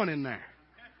more than one in there.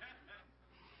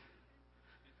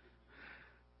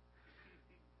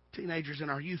 Teenagers in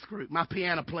our youth group. My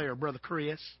piano player, Brother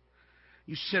Chris,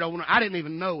 used to sit over there. I didn't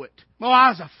even know it. Well, I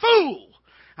was a fool.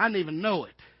 I didn't even know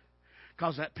it.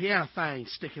 Because that piano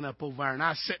thing's sticking up over there. And I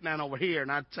was sitting down over here,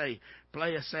 and I'd say,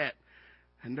 play us that.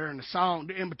 And during the song,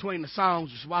 in between the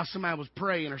songs, while somebody was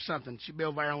praying or something, she'd be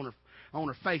over there on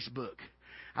her Facebook.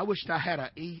 I wished I had a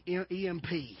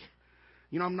EMP.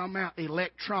 You know what I'm talking about?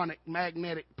 Electronic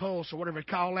magnetic pulse or whatever they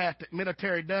call that. The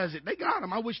military does it. They got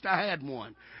them. I wished I had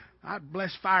one. I'd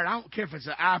bless fire. I don't care if it's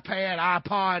an iPad,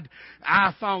 iPod,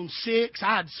 iPhone 6.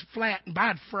 I'd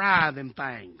fry them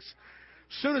things.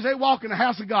 As soon as they walk in the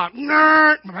house of God,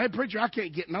 hey, preacher, I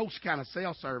can't get no kind of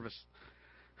cell service.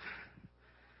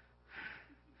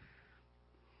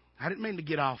 I didn't mean to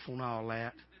get off on all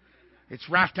that. It's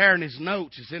right there in his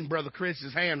notes. It's in Brother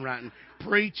Chris's handwriting.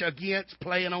 Preach against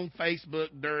playing on Facebook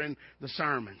during the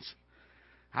sermons.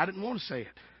 I didn't want to say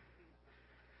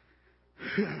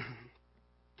it.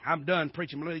 I'm done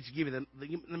preaching. Let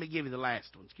me give you the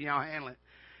last ones. Can y'all handle it?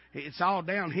 It's all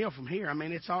downhill from here. I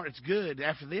mean, it's good.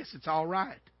 After this, it's all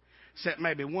right. Except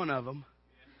maybe one of them.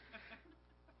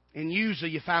 And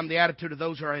usually you find the attitude of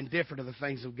those who are indifferent to the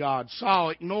things of God. Saul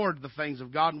ignored the things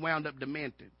of God and wound up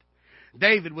demented.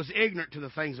 David was ignorant to the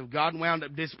things of God and wound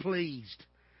up displeased.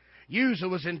 Uzzah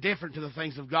was indifferent to the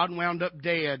things of God and wound up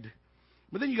dead.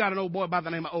 But then you got an old boy by the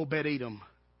name of Obed-Edom.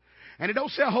 And it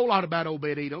don't say a whole lot about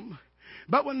Obed-Edom.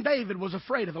 But when David was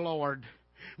afraid of the Lord,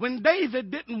 when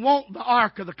David didn't want the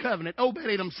Ark of the Covenant,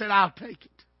 Obed-Edom said, I'll take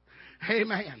it.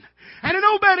 Amen. And in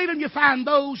Obed-Edom you find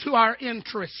those who are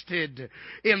interested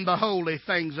in the holy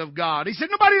things of God. He said,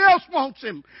 nobody else wants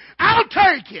him. I'll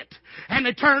take it. And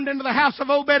they turned into the house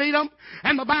of Obed-Edom,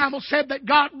 and the Bible said that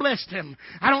God blessed him.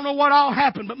 I don't know what all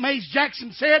happened, but Mays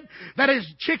Jackson said that his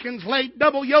chickens laid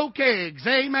double yolk eggs.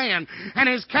 Amen. And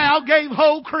his cow gave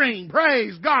whole cream.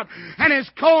 Praise God. And his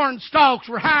corn stalks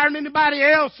were higher than anybody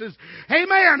else's.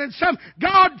 Amen. And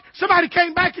somebody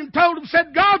came back and told him,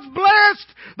 said, God's blessed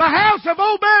the house of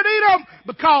Obed-Edom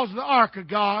because of the ark of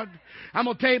God. I'm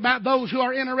going to tell you about those who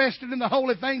are interested in the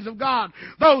holy things of God.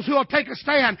 Those who will take a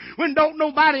stand when don't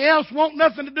nobody else want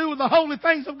nothing to do with the holy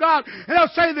things of God. And they'll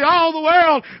say that all the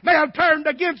world may have turned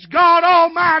against God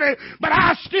Almighty, but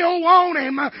I still want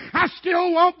Him. I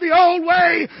still want the old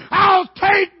way. I'll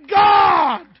take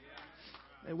God.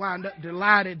 They wind up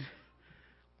delighted.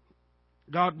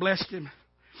 God blessed him.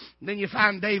 And then you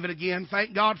find David again.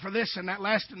 Thank God for this. And that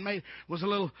last one was a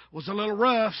little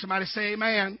rough. Somebody say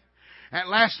amen. That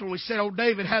last one we said, old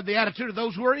David had the attitude of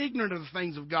those who are ignorant of the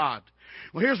things of God.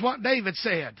 Well, here's what David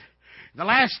said. The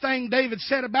last thing David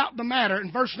said about the matter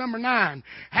in verse number 9.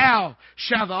 How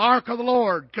shall the ark of the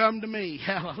Lord come to me?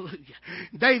 Hallelujah.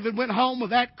 David went home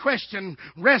with that question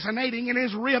resonating in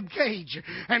his rib cage.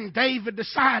 And David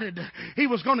decided he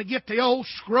was going to get the old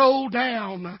scroll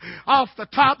down off the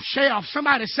top shelf.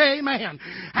 Somebody say amen.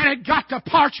 And it got the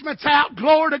parchments out.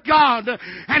 Glory to God.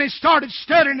 And he started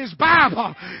studying his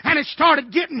Bible. And it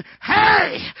started getting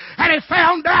hay. And he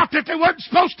found out that they weren't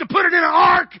supposed to put it in an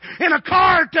ark, in a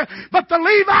cart, but the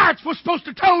Levites were supposed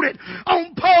to tote it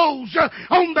on poles,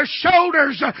 on their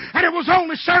shoulders, and it was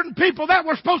only certain people that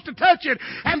were supposed to touch it.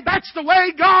 And that's the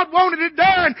way God wanted it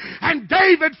done. And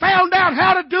David found out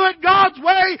how to do it God's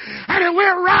way, and he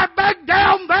went right back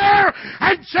down there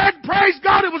and said, praise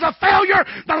God, it was a failure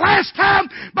the last time,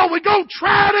 but we're going to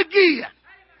try it again.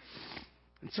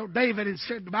 And so David,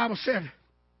 the Bible said,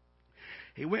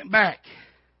 he went back.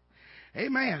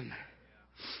 Amen.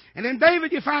 And in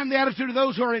David you find the attitude of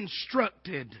those who are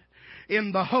instructed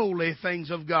in the holy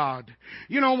things of God.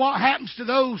 You know what happens to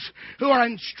those who are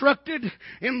instructed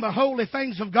in the holy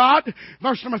things of God?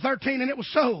 Verse number 13, and it was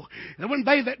so that when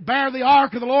they that bear the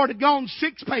ark of the Lord had gone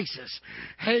 6 paces,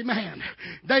 amen,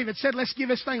 David said, let's give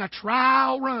this thing a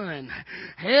trial run.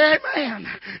 Amen.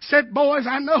 Said, boys,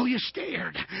 I know you're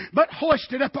scared, but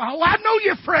hoist it up. Oh, I know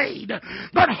you're afraid,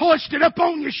 but hoist it up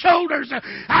on your shoulders.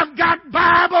 I've got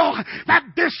Bible that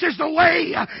this is the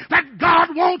way that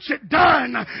God wants it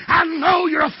done. I know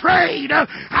you're afraid.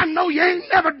 I know you ain't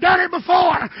never done it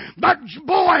before. But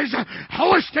boys,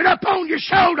 hoist it up on your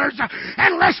shoulders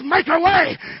and let's make our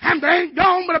way. And they ain't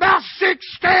gone but about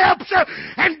 6 steps.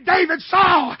 And David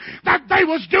saw that they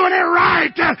was doing it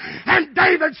right. And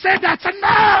David said, that's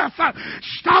enough.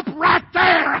 Stop right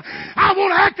there. I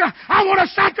want to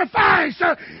sacrifice.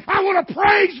 I want to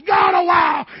praise God a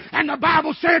while. And the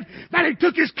Bible said that he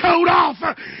took his coat off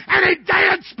and he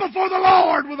danced before the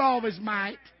Lord with all his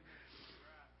might.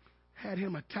 Had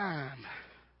him a time.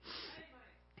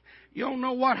 You don't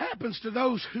know what happens to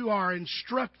those who are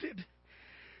instructed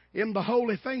in the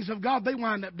holy things of God. They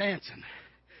wind up dancing.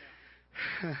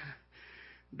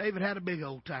 David had a big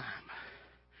old time.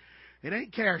 It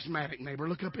ain't charismatic, neighbor.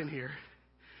 Look up in here.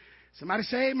 Somebody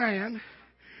say amen.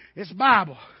 It's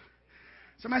Bible.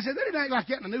 Somebody said they didn't act like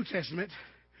that in the New Testament.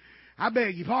 I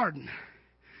beg your pardon.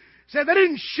 Said they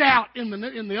didn't shout in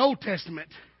the Old Testament.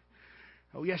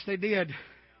 Oh, yes, they did.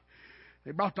 They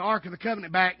brought the Ark of the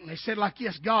Covenant back, and they said like,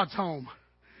 yes, God's home.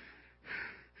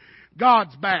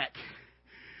 God's back.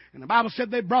 And the Bible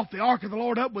said they brought the Ark of the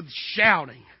Lord up with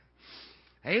shouting.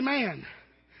 Amen.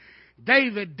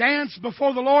 David danced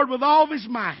before the Lord with all of his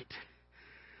might.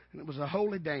 And it was a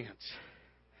holy dance.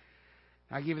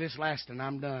 I'll give you this last and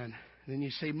I'm done. Then you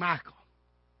see Michal.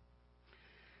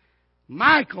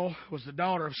 Michal was the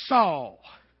daughter of Saul.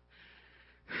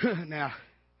 Now,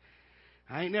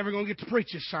 I ain't never going to get to preach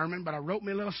this sermon, but I wrote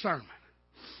me a little sermon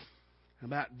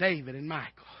about David and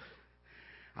Michal.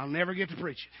 I'll never get to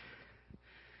preach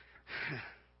it.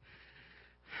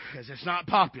 Because it's not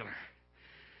popular.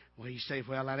 Well, you say,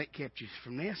 well, that kept you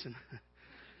from this. And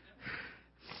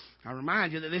I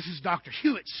remind you that this is Dr.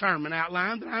 Hewitt's sermon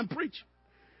outline that I'm preaching.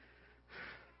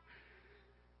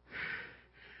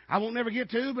 I won't never get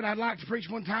to, but I'd like to preach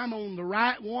one time on the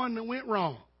right one that went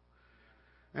wrong.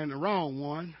 And the wrong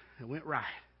one that went right.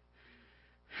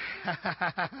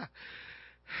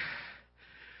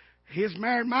 His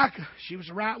married Micah, she was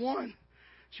the right one.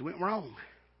 She went wrong.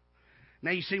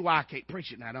 Now you see why I can't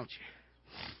preach it now, don't you?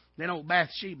 Then old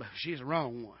Bathsheba, she's the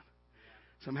wrong one.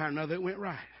 Somehow or another it went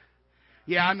right.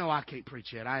 Yeah, I know I can't preach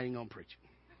that. I ain't going to preach it.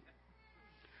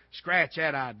 Scratch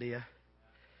that idea.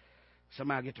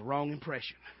 Somehow get the wrong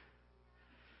impression.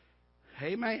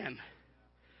 Amen.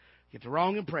 Get the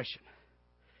wrong impression.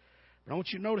 But I want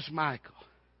you to notice Michal.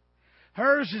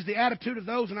 Hers is the attitude of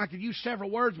those, and I could use several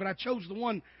words, but I chose the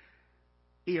one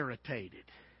irritated.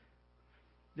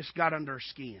 This got under her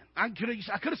skin. I could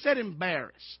have said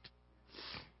embarrassed.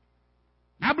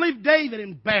 I believe David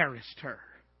embarrassed her.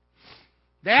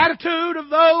 The attitude of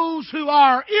those who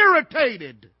are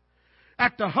irritated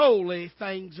at the holy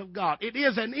things of God. It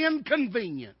is an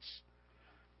inconvenience.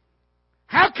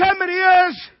 How come it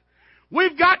is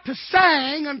we've got to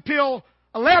sing until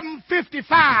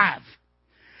 11:55?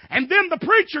 And then the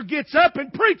preacher gets up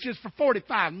and preaches for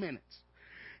 45 minutes.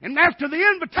 And after the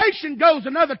invitation goes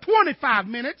another 25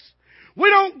 minutes, we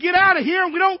don't get out of here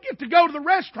and we don't get to go to the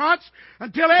restaurants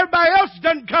until everybody else is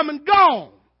done come and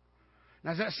gone.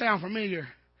 Now, does that sound familiar?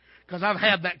 Because I've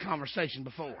had that conversation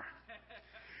before.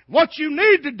 What you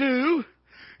need to do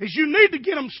is you need to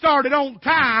get them started on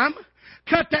time,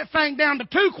 cut that thing down to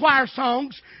 2 choir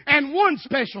songs and 1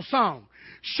 special song.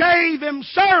 Shave them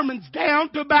sermons down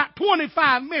to about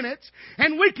 25 minutes,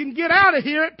 and we can get out of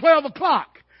here at 12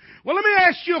 o'clock. Well, let me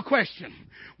ask you a question.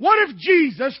 What if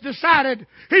Jesus decided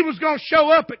He was going to show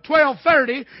up at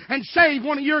 12:30 and save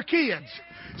one of your kids?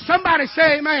 Somebody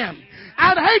say amen.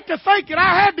 I'd hate to think that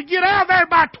I had to get out of there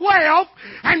by 12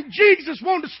 and Jesus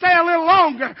wanted to stay a little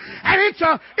longer. And it's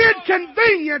an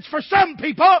inconvenience for some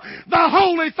people, the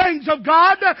holy things of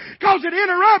God, because it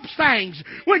interrupts things.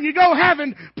 When you go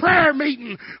having prayer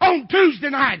meeting on Tuesday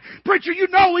night. Preacher, you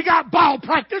know we got ball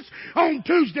practice on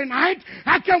Tuesday night.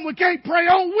 How come we can't pray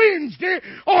on Wednesday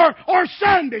or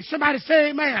Sunday? Somebody say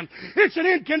amen. It's an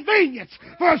inconvenience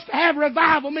for us to have a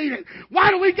revival meeting.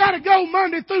 Why do we got to go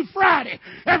Monday through Friday?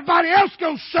 Everybody else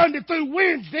goes Sunday through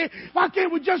Wednesday. Why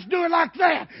can't we just do it like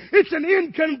that? It's an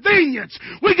inconvenience.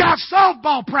 We got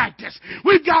softball practice.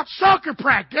 We've got soccer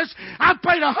practice. I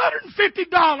paid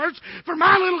 $150 for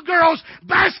my little girl's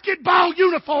basketball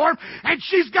uniform, and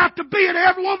she's got to be at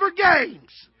every one of her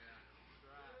games.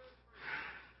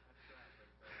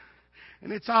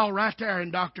 And it's all right there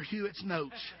in Dr. Hewitt's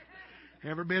notes.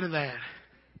 Every bit of that.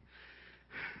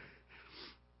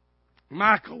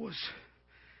 Michal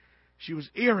she was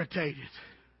irritated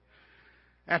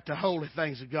at the holy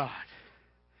things of God.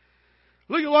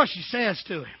 Look at what she says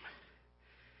to him.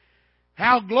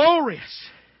 How glorious.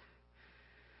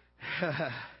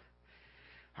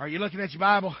 Are you looking at your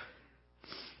Bible?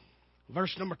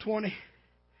 Verse number 20.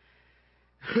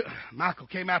 Michal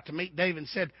came out to meet David and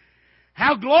said,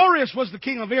 how glorious was the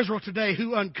king of Israel today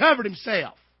who uncovered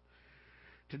himself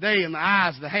today in the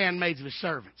eyes of the handmaids of his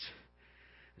servants.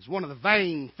 As one of the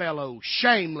vain fellows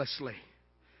shamelessly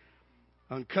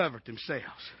uncovered themselves.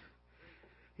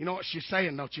 You know what she's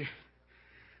saying, don't you?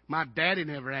 My daddy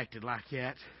never acted like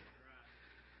that.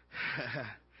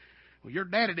 Well, your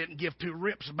daddy didn't give 2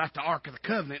 rips about the Ark of the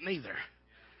Covenant neither.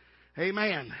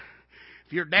 Amen.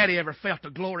 If your daddy ever felt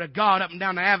the glory of God up and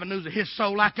down the avenues of his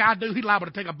soul like I do, he'd liable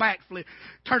to take a backflip,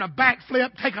 turn a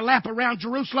backflip, take a lap around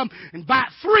Jerusalem, and bite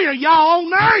 3 of y'all on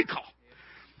the ankle.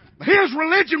 His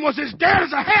religion was as dead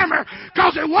as a hammer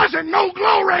because there wasn't no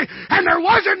glory and there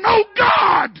wasn't no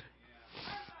God.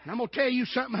 And I'm going to tell you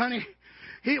something, honey.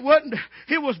 It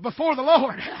was before the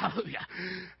Lord. Hallelujah.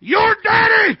 Your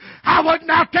daddy, I wasn't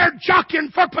out there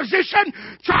jockeying for position,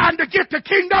 trying to get the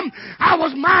kingdom. I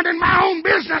was minding my own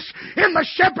business in the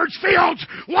shepherd's fields,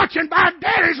 watching my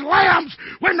daddy's lambs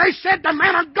when they said the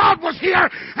man of God was here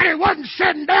and he wasn't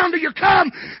sitting down till you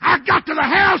come. I got to the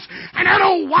house and that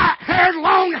old white-haired,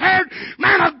 long-haired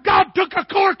man of God took a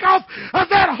cork off of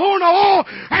that horn of oil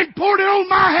and poured it on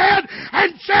my head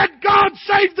and said, God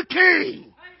save the king.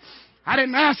 I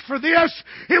didn't ask for this.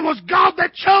 It was God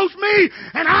that chose me,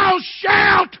 and I'll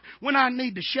shout when I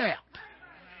need to shout.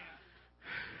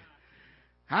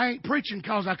 I ain't preaching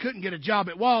because I couldn't get a job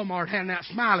at Walmart handing out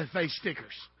smiley face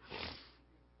stickers.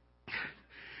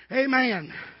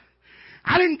 Amen.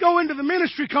 I didn't go into the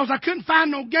ministry because I couldn't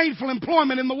find no gainful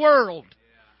employment in the world.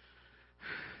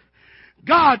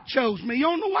 God chose me. You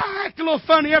don't know why I act a little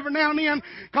funny every now and then?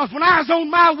 Because when I was on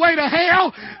my way to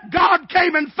hell, God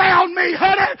came and found me,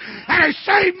 honey, and He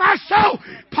saved my soul.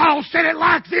 Paul said it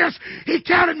like this. He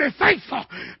counted me faithful,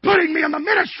 putting me in the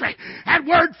ministry. That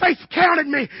word faith counted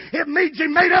me. It means He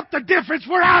made up the difference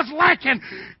where I was lacking.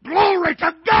 Glory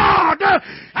to God.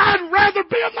 I'd rather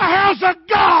be in the house of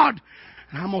God.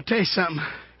 And I'm going to tell you something.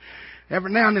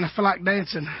 Every now and then I feel like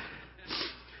dancing.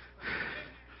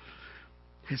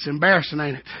 It's embarrassing,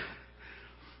 ain't it?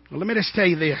 Well, let me just tell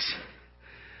you this.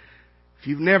 If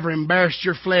you've never embarrassed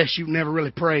your flesh, you've never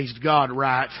really praised God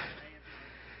right.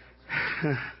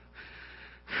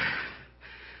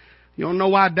 You don't know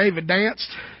why David danced?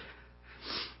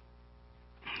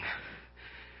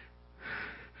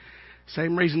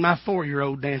 Same reason my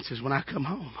 4-year-old dances when I come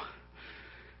home.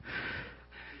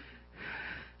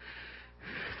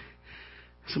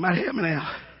 Somebody help me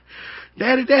now.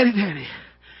 Daddy, Daddy, Daddy.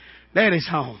 Daddy's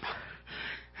home.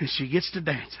 And she gets to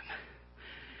dancing.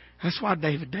 That's why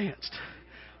David danced.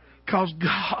 Because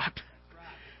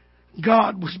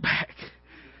God was back.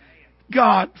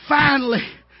 God finally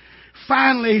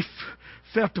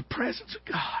felt the presence of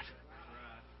God.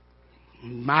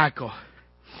 Michal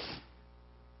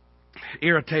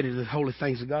irritated the holy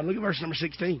things of God. Look at verse number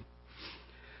 16.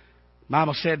 The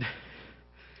Bible said,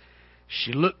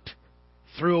 she looked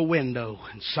through a window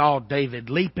and saw David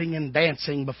leaping and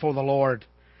dancing before the Lord,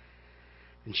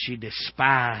 and she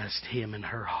despised him in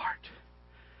her heart.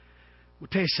 We'll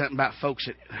tell you something about folks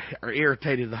that are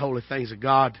irritated at the holy things of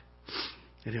God.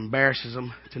 It embarrasses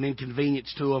them. It's an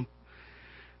inconvenience to them.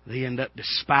 They end up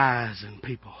despising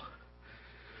people.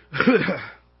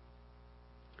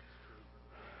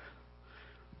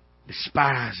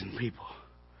 Despising people.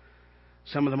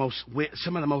 Some of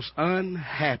the most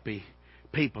unhappy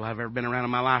people I've ever been around in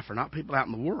my life are not people out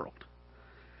in the world.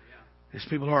 It's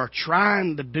people who are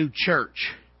trying to do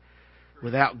church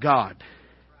without God.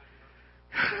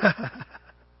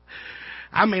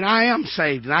 I mean, I am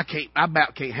saved, and I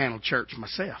about can't handle church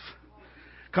myself.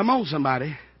 Come on,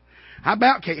 somebody. I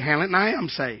about can't handle it, and I am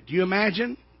saved. Do you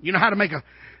imagine? You know how to make a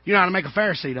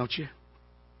Pharisee, don't you?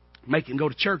 Make him go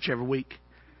to church every week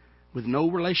with no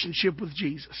relationship with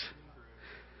Jesus.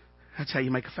 That's how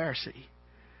you make a Pharisee.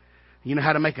 That's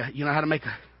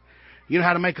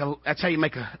how you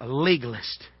make a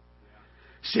legalist.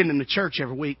 Send him to church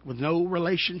every week with no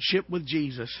relationship with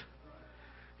Jesus.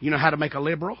 You know how to make a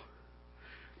liberal?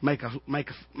 Make a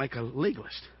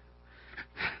legalist.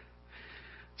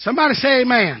 Somebody say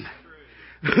amen.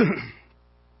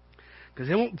 Because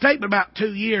it won't take but about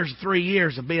 2 years, 3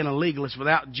 years of being a legalist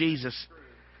without Jesus.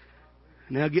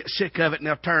 And they'll get sick of it and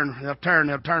they'll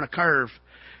turn a curve.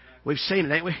 We've seen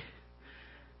it, ain't we?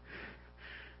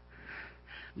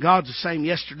 God's the same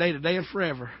yesterday, today, and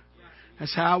forever.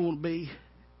 That's how I want to be.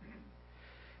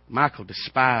 Michal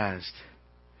despised.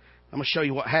 I'm going to show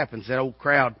you what happens, that old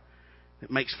crowd that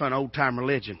makes fun of old-time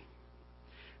religion.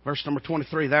 Verse number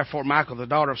 23, therefore Michal, the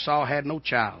daughter of Saul, had no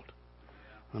child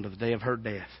unto the day of her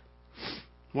death.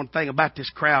 One thing about this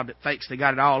crowd that thinks they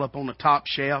got it all up on the top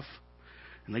shelf,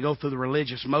 and they go through the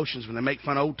religious motions when they make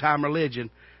fun of old-time religion,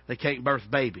 they can't birth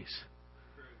babies.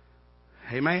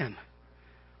 Amen.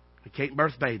 They can't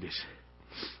birth babies.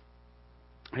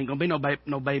 Ain't going to be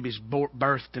no babies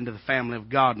birthed into the family of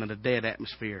God in a dead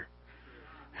atmosphere.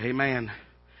 Amen.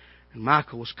 And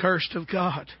Michal was cursed of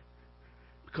God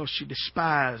because she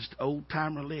despised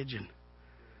old-time religion.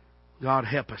 God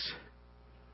help us.